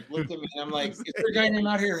 He's like, looked at me, and I'm like, is there a guy named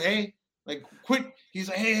out here, Hey? Like, quit. He's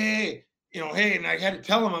like, hey. Hey, and I had to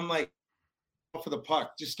tell him, I'm like, for the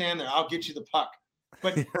puck, just stand there. I'll get you the puck.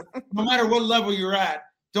 But no matter what level you're at,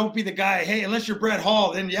 don't be the guy. Hey, unless you're Brett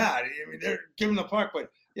Hall, then yeah, I mean, they're giving the puck. But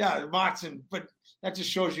yeah, Moxon. But that just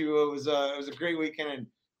shows you it was a great weekend, and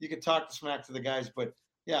you could talk the smack to the guys. But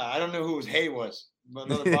Yeah, I don't know who Hay was, but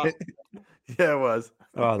another box. Yeah, it was.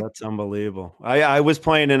 Oh, that's unbelievable. I was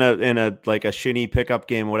playing in a like a shinny pickup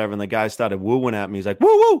game or whatever, and the guy started wooing at me. He's like, woo,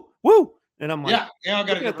 woo, woo. And I'm like, Yeah, I got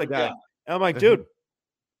a looking at the different. guy. Yeah, And I'm like, dude,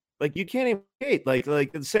 like you can't even skate. Like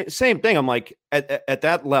the same thing. I'm like, at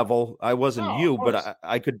that level, I wasn't no, of you, but course.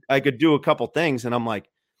 I could do a couple things. And I'm like,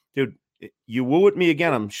 dude, you woo at me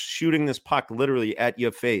again. I'm shooting this puck literally at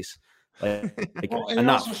your face. Like Well, and it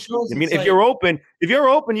also enough. shows I mean, it's if like, you're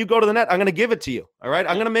open, you go to the net. I'm going to give it to you. All right.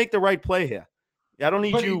 I'm going to make the right play here. I don't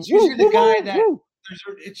need but you. it's usually the guy woo, that woo.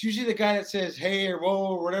 it's usually the guy that says hey or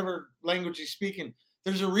whoa or whatever language he's speaking.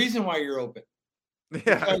 There's a reason why you're open.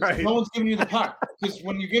 Yeah, Because right. no one's giving you the puck. Because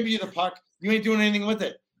when you give you the puck, you ain't doing anything with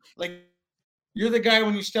it. Like you're the guy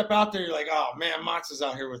when you step out there, you're like, oh man, Mats is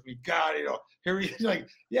out here with me. God, here he is. Like,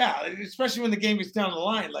 yeah, especially when the game gets down the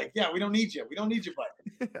line. Like, yeah, we don't need you. We don't need you,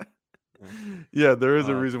 bud. Yeah, there is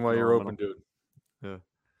a That's reason why you're open, phenomenal. dude. Yeah,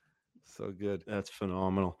 so good. That's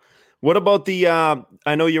phenomenal. What about the?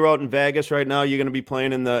 I know you're out in Vegas right now. You're going to be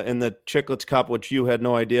playing in the Chicklets Cup, which you had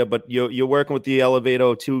no idea, but you're working with the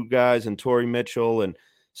Elevato 2 guys and Tori Mitchell and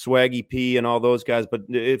Swaggy P and all those guys. But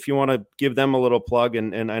if you want to give them a little plug,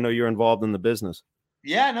 and I know you're involved in the business.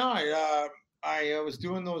 Yeah, no, I was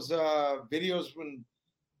doing those videos when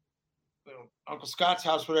Uncle Scott's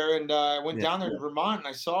house, whatever, and I went down there to Vermont and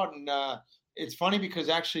I saw it, and it's funny because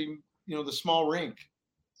actually, the small rink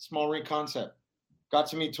concept got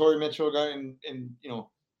to meet Tori Mitchell, and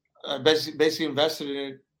basically invested in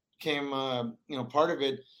it, became part of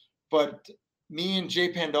it. But me and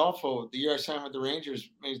Jay Pandolfo, the year I signed with the Rangers,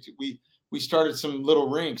 we started some little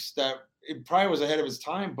rinks that it probably was ahead of its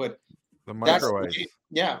time, but The microwave.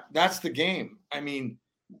 that's the game. I mean,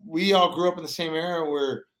 we all grew up in the same era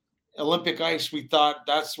where Olympic ice, we thought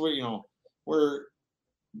that's where, where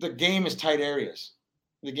the game is tight areas.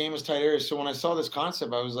 The game is tight areas. So when I saw this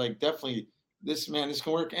concept, I was like, definitely this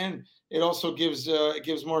can work. And it also gives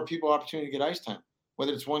more people opportunity to get ice time,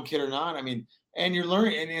 whether it's one kid or not. I mean, and you're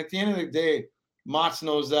learning. And at the end of the day, Mats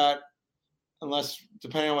knows that, unless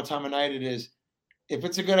depending on what time of night it is, if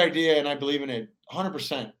it's a good idea and I believe in it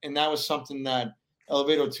 100%. And that was something that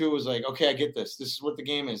Elevato 2 was like, okay, I get this. This is what the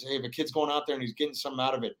game is. Hey, if a kid's going out there and he's getting something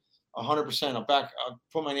out of it, 100%, I'll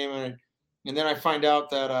put my name in it. And then I find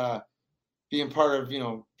out that being part of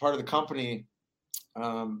the company,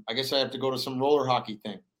 I guess I have to go to some roller hockey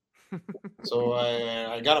thing. So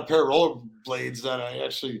I got a pair of roller blades that I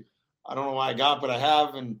don't know why I got, but I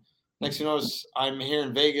have. And next thing you know, I'm here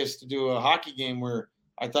in Vegas to do a hockey game where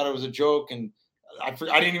I thought it was a joke, and I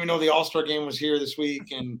didn't even know the All-Star game was here this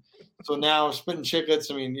week. And so now Spitting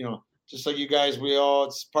Chicklets, I mean, just like you guys,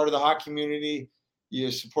 it's part of the hockey community. You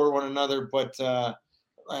support one another. But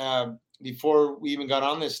before we even got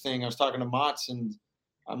on this thing, I was talking to Mats, and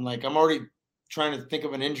I'm like, I'm already trying to think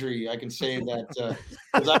of an injury I can say that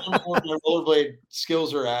because I don't know where my rollerblade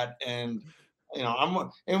skills are at, and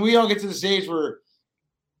and we all get to this age where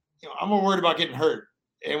I'm more worried about getting hurt,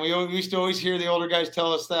 and we used to always hear the older guys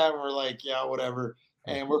tell us that, and we're like, yeah, whatever,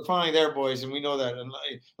 and we're finally there, boys, and we know that, and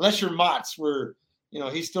unless you're Mats, we're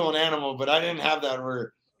he's still an animal, but I didn't have that,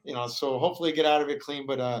 where so hopefully get out of it clean,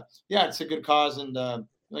 but yeah, it's a good cause, and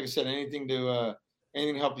like I said, anything to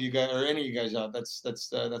help you guys or any of you guys out, that's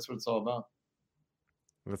what it's all about.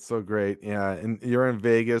 That's so great. Yeah. And you're in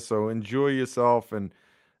Vegas, so enjoy yourself. And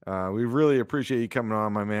we really appreciate you coming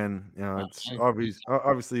on, my man. It's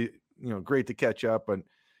obviously, great to catch up. And,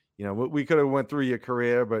 we could have went through your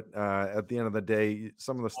career, but at the end of the day,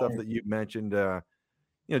 some of the stuff that you mentioned,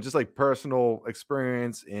 just like personal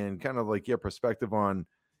experience and kind of like your perspective on,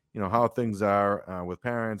 how things are with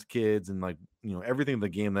parents, kids, and like, everything the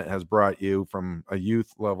game that has brought you from a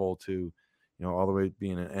youth level to, all the way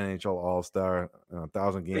being an NHL All-Star,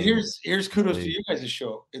 1,000 games. Here's kudos to you guys'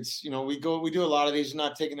 show. It's we do a lot of these,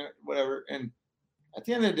 not taking it, whatever. And at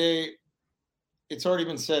the end of the day, it's already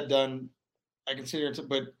been said, done. I consider it,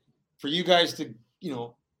 but for you guys to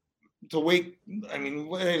to wake. I mean,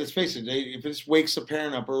 hey, let's face it. If it just wakes a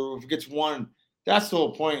parent up, or if it gets one, that's the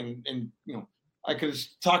whole point. And I could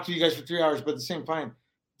talk to you guys for 3 hours, but at the same time,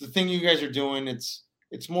 the thing you guys are doing, it's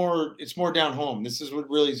more down home. This is what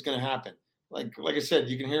really is going to happen. Like I said,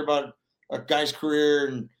 you can hear about a guy's career,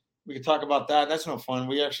 and we can talk about that. That's no fun.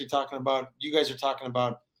 You guys are talking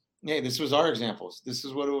about, hey, this was our examples. This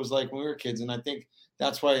is what it was like when we were kids. And I think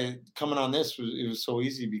that's why coming on this was so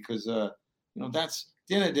easy, because that's at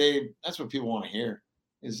the end of the day, that's what people want to hear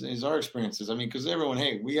is our experiences. I mean, because everyone,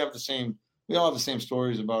 hey, we all have the same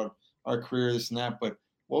stories about our career, this and that. But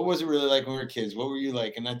what was it really like when we were kids? What were you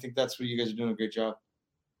like? And I think that's what you guys are doing a great job.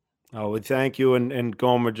 Oh, well, thank you, and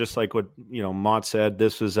Gomer. Just like what Mott said,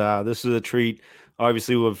 this is a treat.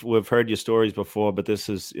 Obviously, we've heard your stories before, but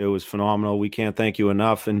it was phenomenal. We can't thank you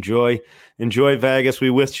enough. Enjoy Vegas. We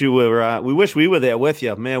wish we were there with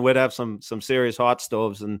you, man. We'd have some serious hot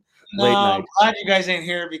stoves and No, late I'm night. glad you guys ain't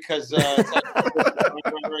here because yeah,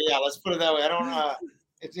 let's put it that way. I don't.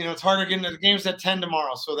 It's harder getting to the game's at 10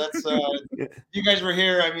 tomorrow, so that's you guys were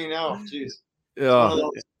here. I mean, oh, geez. Yeah,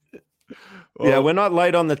 yeah, we're not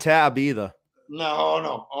light on the tab either.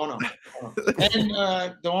 No. And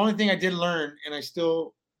the only thing I did learn, and I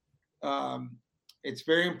still, it's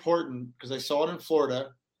very important because I saw it in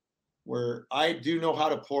Florida, where I do know how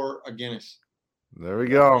to pour a Guinness. There we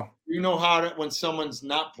go. You know how to when someone's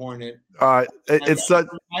not pouring it. It's such.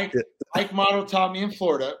 Mike Motto taught me in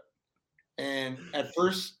Florida, and at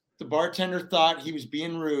first the bartender thought he was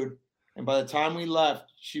being rude, and by the time we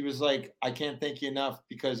left, she was like, "I can't thank you enough,"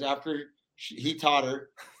 because after he taught her,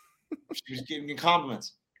 she was giving me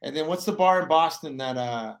compliments. And then what's the bar in Boston that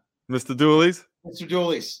Mr. Dooley's? Mr.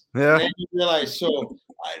 Dooley's. Yeah. And then you realize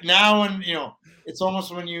now when it's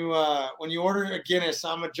almost when you order a Guinness,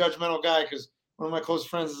 I'm a judgmental guy because one of my close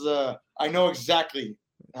friends is I know exactly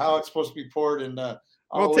how it's supposed to be poured, and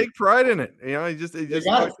take pride in it. You just go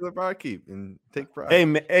to the barkeep and take pride.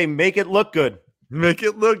 Hey, make it look good. Make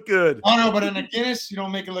it look good. Oh no, but in a Guinness, you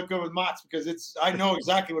don't make it look good with Mott's because I know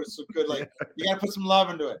exactly what it's look good. Like you got to put some love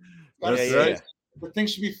into it. Yeah. The thing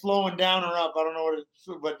should be flowing down or up. I don't know what it's,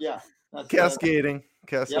 but yeah, that's cascading.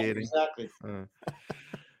 Yep, exactly.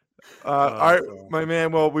 All right, my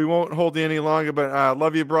man. Well, we won't hold you any longer, but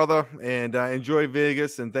love you, brother, and enjoy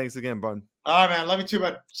Vegas. And thanks again, bud. All right, man. Love you too,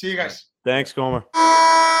 bud. See you guys. Thanks, Gomer.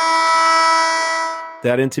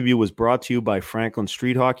 That interview was brought to you by Franklin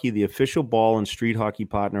Street Hockey, the official ball and street hockey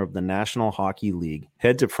partner of the National Hockey League.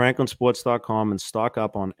 Head to franklinsports.com and stock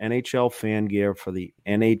up on NHL fan gear for the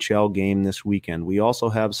NHL game this weekend. We also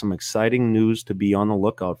have some exciting news to be on the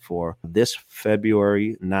lookout for this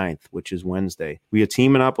February 9th, which is Wednesday. We are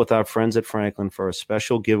teaming up with our friends at Franklin for a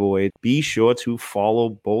special giveaway. Be sure to follow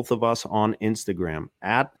both of us on Instagram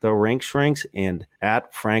at The Rink Shrinks and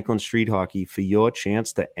at Franklin Street Hockey for your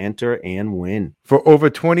chance to enter and win. For over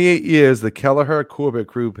 28 years, the Kelleher Corbett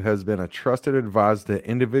Group has been a trusted advisor to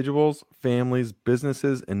individuals, families,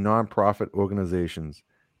 businesses, and nonprofit organizations.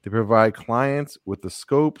 They provide clients with the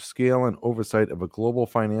scope, scale, and oversight of a global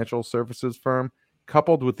financial services firm,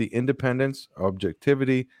 coupled with the independence,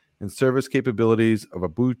 objectivity, and service capabilities of a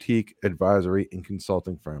boutique advisory and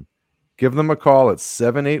consulting firm. Give them a call at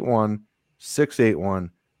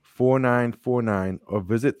 781-681-4949 or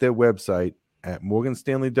visit their website at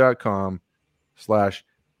morganstanley.com/the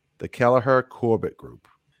Kelleher Corbett Group.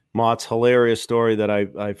 Mott's hilarious story that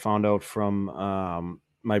I found out from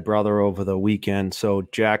my brother over the weekend. So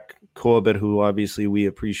Jack Corbett, who obviously we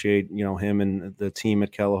appreciate, him and the team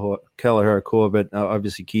at Kelleher Corbett.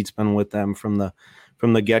 Obviously, Keith's been with them from the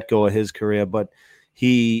get-go of his career, but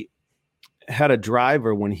he had a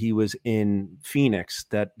driver when he was in Phoenix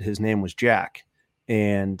that his name was Jack,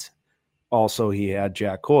 and also he had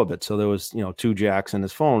Jack Corbett. So there was two Jacks in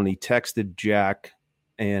his phone, and he texted Jack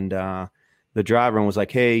and the driver and was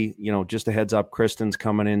like, "Hey, just a heads up, Kristen's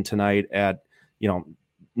coming in tonight at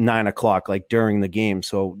 9:00, like during the game.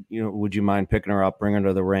 So would you mind picking her up, bringing her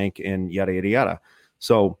to the rink, and yada yada yada."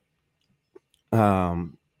 So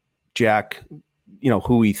Jack,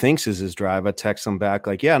 who he thinks is his driver, texts him back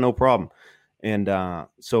like, "Yeah, no problem." And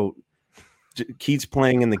so Keith's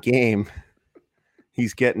playing in the game.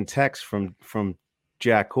 He's getting texts from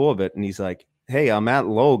Jack Corbett, and he's like, "Hey, I'm at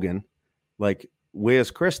Logan. Like,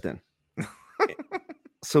 where's Kristen?"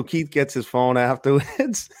 So Keith gets his phone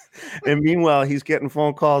afterwards, and meanwhile he's getting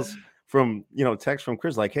phone calls from text from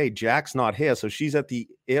Chris like, "Hey, Jack's not here." So she's at the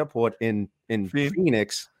airport in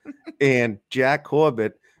Phoenix, and Jack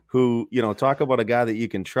Corbett, who talk about a guy that you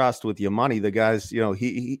can trust with your money. The guy's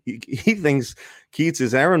he thinks Keith's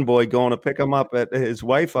his errand boy going to pick him up at his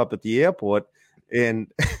wife up at the airport.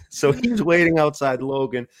 And so he's waiting outside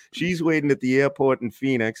Logan. She's waiting at the airport in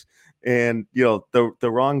Phoenix. And, the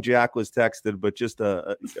wrong Jack was texted, but just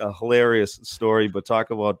a hilarious story. But talk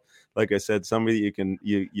about, like I said, somebody you can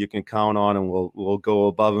count on, and we'll go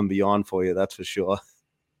above and beyond for you. That's for sure.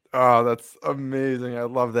 Oh, that's amazing. I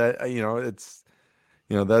love that. It's,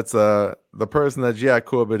 that's the person that Jack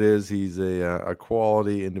Corbett is. He's a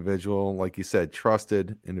quality individual, like you said,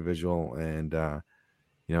 trusted individual. And,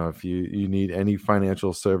 if you need any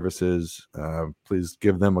financial services, please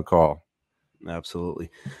give them a call. Absolutely.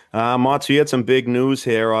 Mats, you had some big news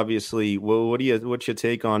here, obviously. What's your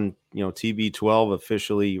take on, TB12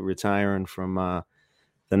 officially retiring from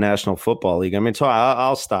the National Football League? I mean,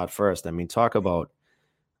 I'll start first. I mean, talk about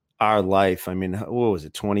our life. I mean, what was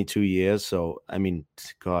it, 22 years? So, I mean,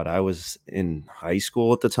 God, I was in high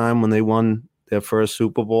school at the time when they won their first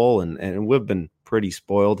Super Bowl, and we've been pretty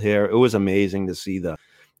spoiled here. It was amazing to see the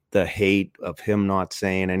hate of him not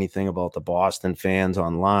saying anything about the Boston fans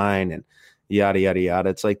online and yada, yada, yada.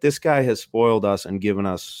 It's like this guy has spoiled us and given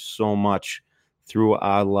us so much through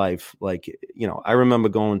our life. Like, I remember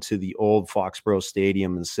going to the old Foxborough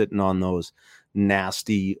Stadium and sitting on those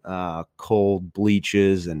nasty cold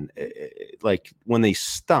bleachers and like when they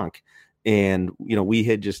stunk. And, we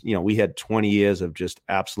had 20 years of just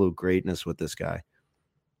absolute greatness with this guy.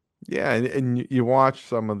 Yeah. And you watch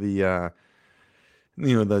some of the,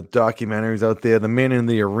 the documentaries out there, The Man in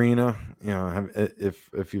the Arena,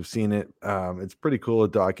 if you've seen it, it's pretty cool.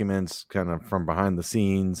 It documents kind of from behind the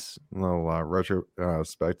scenes, a little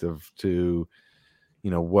retrospective to,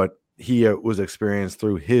 what he was experienced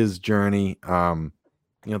through his journey. The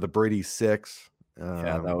Brady Six.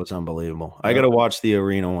 Yeah, that was unbelievable. I got to watch the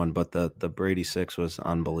Arena one, but the Brady Six was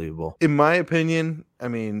unbelievable. In my opinion, I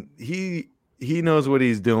mean, he knows what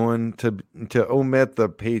he's doing to omit the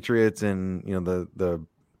Patriots and the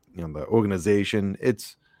organization.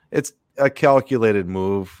 It's a calculated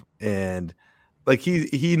move, and like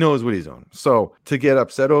he knows what he's doing. So to get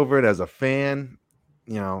upset over it as a fan,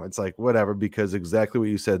 it's like whatever, because exactly what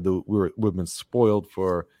you said, we've been spoiled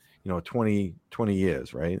for 20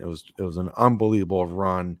 years, right? It was an unbelievable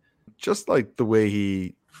run, just like the way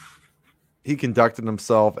he conducted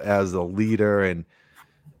himself as a leader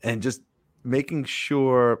and just making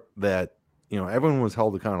sure that everyone was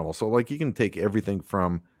held accountable. So like you can take everything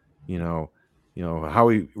from how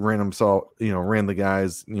he ran himself, ran the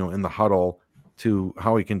guys in the huddle, to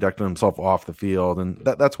how he conducted himself off the field. And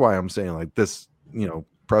that's why I'm saying, like, this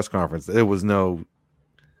press conference, it wasn't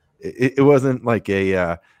like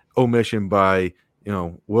a omission by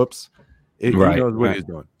whoops. Right, he knows what he's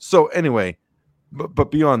doing. So anyway, but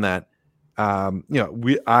beyond that,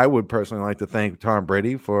 I would personally like to thank Tom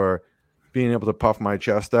Brady for being able to puff my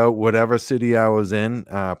chest out, whatever city I was in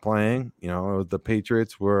playing. The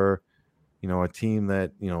Patriots were, a team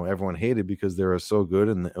that, everyone hated because they were so good.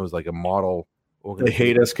 And it was like a model. They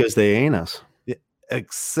hate us because they ain't us.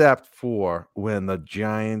 Except for when the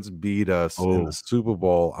Giants beat us in the Super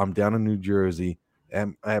Bowl. I'm down in New Jersey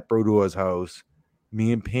at Brodeur's house.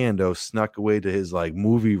 Me and Pando snuck away to his like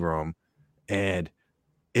movie room, and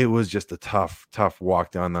it was just a tough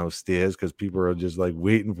walk down those stairs because people are just like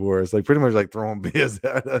waiting for us, like pretty much like throwing beers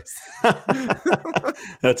at us.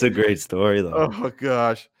 That's a great story, though. Oh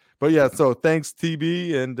gosh. But yeah, so thanks,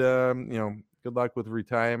 TB, and good luck with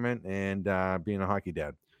retirement and being a hockey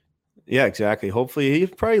dad. Yeah, exactly. Hopefully he's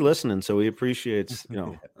probably listening, so he appreciates,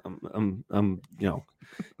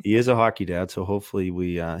 he is a hockey dad, so hopefully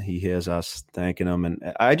he hears us thanking him.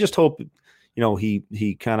 And I just hope,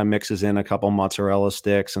 he kind of mixes in a couple mozzarella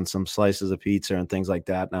sticks and some slices of pizza and things like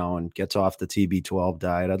that now and gets off the TB12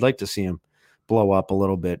 diet. I'd like to see him blow up a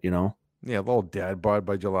little bit, Yeah, a little dad bod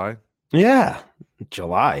by July. Yeah,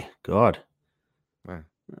 July. God. I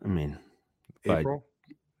mean, April.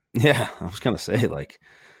 Yeah, I was going to say, like,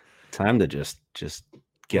 time to just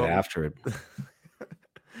get after it.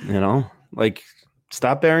 Like,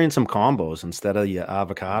 stop burying some combos instead of your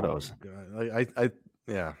avocados.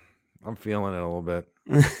 Yeah, I'm feeling it a little bit.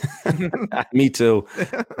 Me too.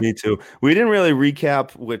 We didn't really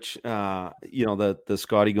recap which the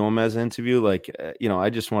Scotty Gomez interview. Like, I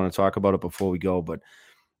just want to talk about it before we go, but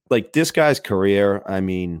like this guy's career, I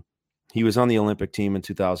mean, he was on the Olympic team in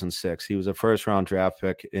 2006. He was a first round draft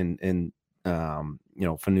pick in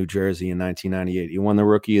for New Jersey in 1998. He won the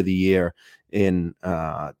Rookie of the Year in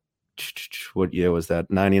what year was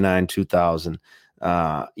that? 99, 2000.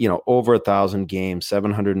 Over 1,000 games,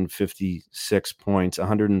 756 points,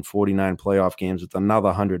 149 playoff games with another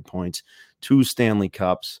 100 points, 2 Stanley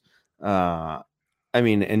Cups.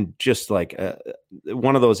 And just like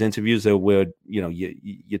one of those interviews that would,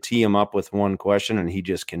 you tee him up with one question and he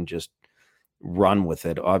just can just run with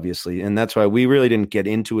it, obviously. And that's why we really didn't get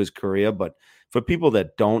into his career. But for people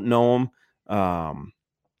that don't know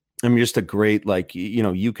him, just a great, like,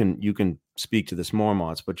 you can speak to this more,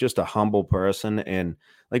 Mots, but just a humble person. And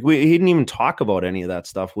like, he didn't even talk about any of that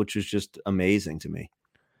stuff, which is just amazing to me.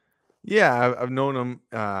 Yeah, I've known him.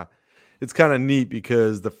 It's kind of neat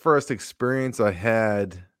because the first experience I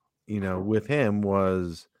had, with him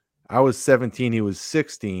was I was 17, he was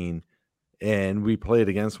 16, and we played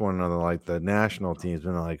against one another, like the national teams.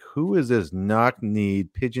 And I'm like, who is this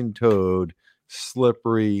knock-kneed, pigeon-toed,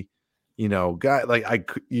 slippery, guy?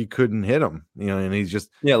 Like you couldn't hit him, and he's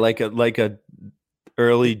just like a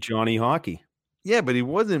early Johnny Hockey. Yeah, but he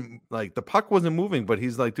wasn't like the puck wasn't moving, but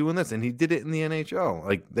he's like doing this, and he did it in the NHL.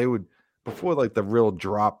 Like they would before like the real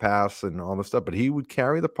drop pass and all this stuff, but he would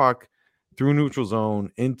carry the puck through neutral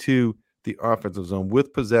zone into the offensive zone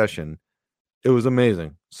with possession. It was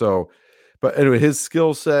amazing. So, but anyway, his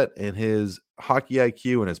skill set and his hockey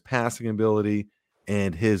IQ and his passing ability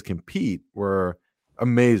and his compete were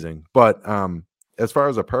amazing. But as far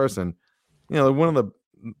as a person, one of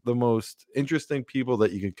the most interesting people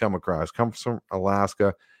that you can come across comes from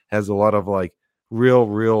Alaska, has a lot of like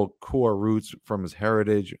real core roots from his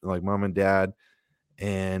heritage, like mom and dad,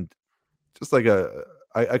 and just like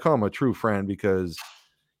I call him a true friend because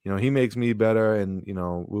he makes me better, and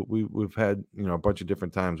we've had a bunch of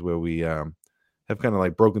different times where we have kind of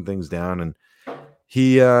like broken things down, and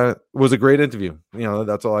he was a great interview.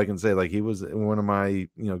 That's all I can say. Like he was one of my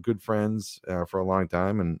good friends for a long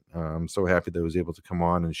time, and I'm so happy that he was able to come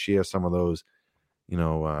on and share some of those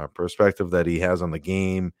perspective that he has on the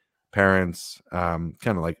game, parents, kind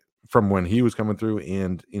of like from when he was coming through,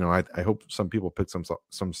 and I hope some people pick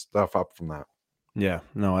some stuff up from that. Yeah,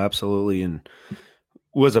 no, absolutely, and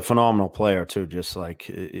was a phenomenal player too. Just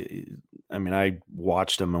like, I mean, I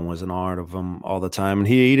watched him and was in awe of him all the time. And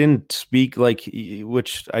he didn't speak like,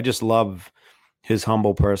 which I just love his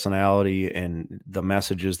humble personality and the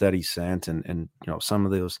messages that he sent, and some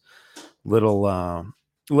of those little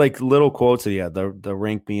like little quotes that he had, the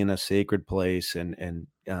rink being a sacred place, and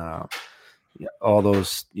all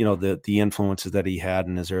those the influences that he had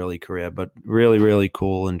in his early career. But really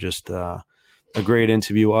cool, and just a great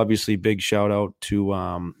interview. Obviously, big shout out to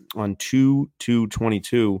on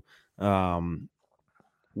 2/2/22,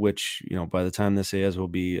 which by the time this airs will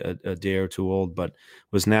be a day or two old, but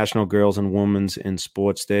was National Girls and Women's in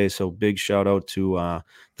Sports Day. So big shout out to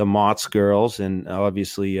the Mott's girls, and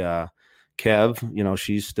obviously Kev.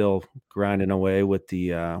 She's still grinding away with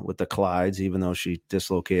the Clydes, even though she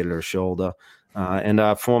dislocated her shoulder.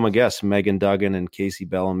 And former guests Megan Duggan and Casey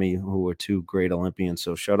Bellamy, who were two great Olympians.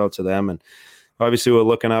 So shout out to them. And obviously, we're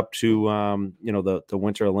looking up to, the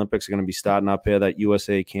Winter Olympics are going to be starting up here. That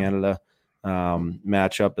USA-Canada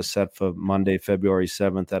matchup is set for Monday, February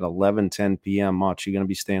 7th at 11:10 p.m. Much, you going to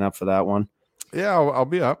be staying up for that one? Yeah, I'll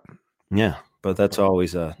be up. Yeah, but that's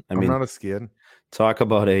always I'm not scared. Talk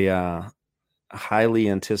about a highly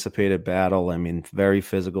anticipated battle. I mean, very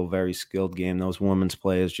physical, very skilled game. Those women's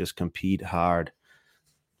players just compete hard.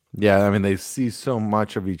 Yeah, I mean, they see so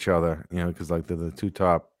much of each other, because like they're the two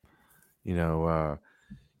top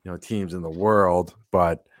teams in the world,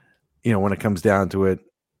 but when it comes down to it,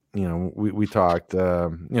 we talked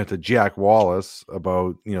to Jack Wallace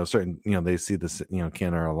about certain they see this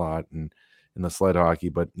Canada a lot and in the sled hockey,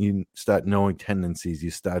 but you start knowing tendencies,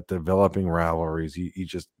 you start developing rivalries, you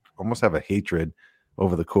just almost have a hatred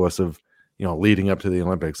over the course of leading up to the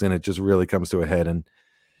Olympics, and it just really comes to a head, and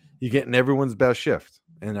you're getting everyone's best shift.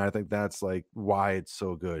 And I think that's like why it's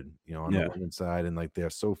so good, on the women's side. And like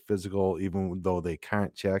they're so physical, even though they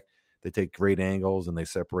can't check, they take great angles and they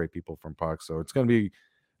separate people from pucks. So it's going to be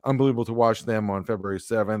unbelievable to watch them on February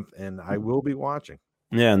 7th. And I will be watching.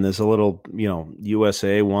 Yeah. And there's a little,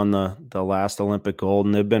 USA won the last Olympic gold,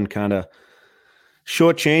 and they've been kind of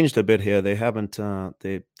shortchanged a bit here. They haven't,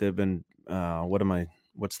 they've been,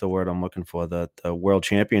 what's the word I'm looking for? The World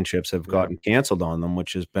Championships have gotten canceled on them,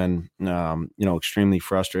 which has been, extremely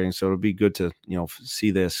frustrating. So it'll be good to,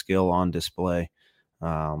 see their skill on display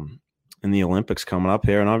in the Olympics coming up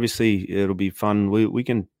here. And obviously it'll be fun. We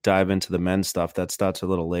can dive into the men's stuff. That starts a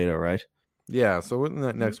little later, right? Yeah. So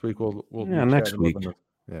next week, we'll next week.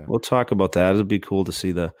 We'll talk about that. It'll be cool to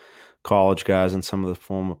see the college guys and some of the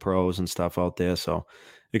former pros and stuff out there. So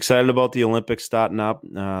excited about the Olympics starting up.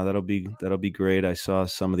 That'll be great. I saw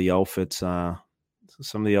some of the outfits. Some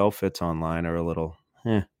of the outfits online are a little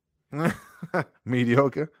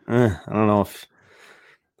mediocre. I don't know if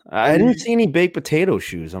I didn't see any baked potato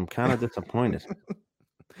shoes. I'm kind of disappointed.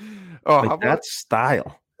 Oh, like how about that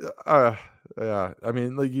style? Yeah. I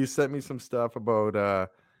mean, like you sent me some stuff about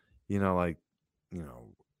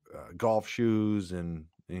golf shoes and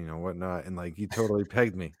whatnot, and like he totally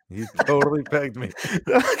pegged me. He totally pegged me.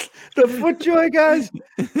 The FootJoy guys.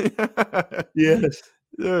 Yes.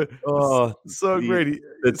 Yeah. Oh, so great.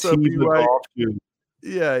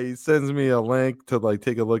 Yeah, he sends me a link to like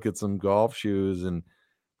take a look at some golf shoes, and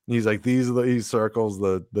he's like, he circles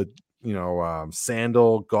the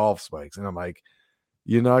sandal golf spikes, and I'm like,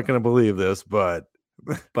 you're not gonna believe this, but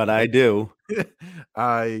I do.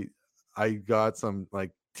 I got some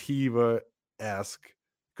like Teva-esque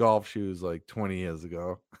golf shoes like 20 years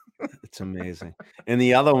ago. It's amazing. And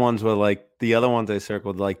the other ones were like I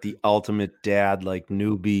circled, like the ultimate dad, like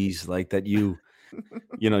newbies, like that you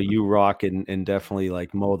you rock and definitely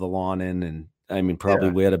like mow the lawn in, and I mean,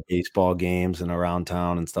 probably wear to baseball games and around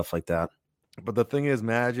town and stuff like that. But the thing is,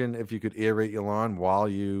 imagine if you could aerate your lawn while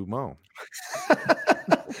you mow.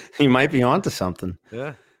 You might be onto something.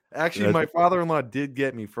 Yeah. Actually, my father-in-law did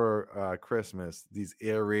get me for Christmas these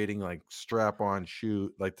aerating like strap-on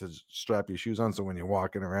shoe, like to strap your shoes on, so when you're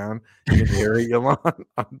walking around, you can aerate your lawn.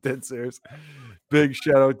 I'm dead serious. Big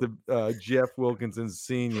shout out to Jeff Wilkinson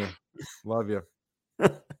Sr. Love you.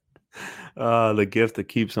 The gift that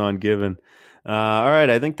keeps on giving. All right,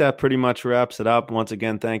 I think that pretty much wraps it up. Once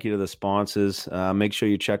again, thank you to the sponsors. Make sure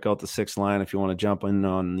you check out the 6th Line if you want to jump in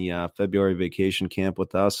on the February vacation camp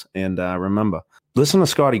with us. And remember, listen to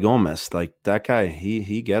Scotty Gomez. Like that guy,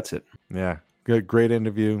 he gets it. Yeah, great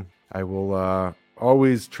interview. I will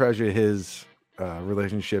always treasure his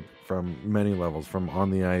relationship from many levels, from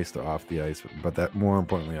on the ice to off the ice, but that more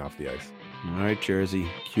importantly off the ice. All right, Jersey,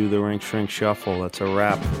 cue the rink shrink shuffle. That's a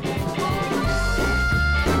wrap.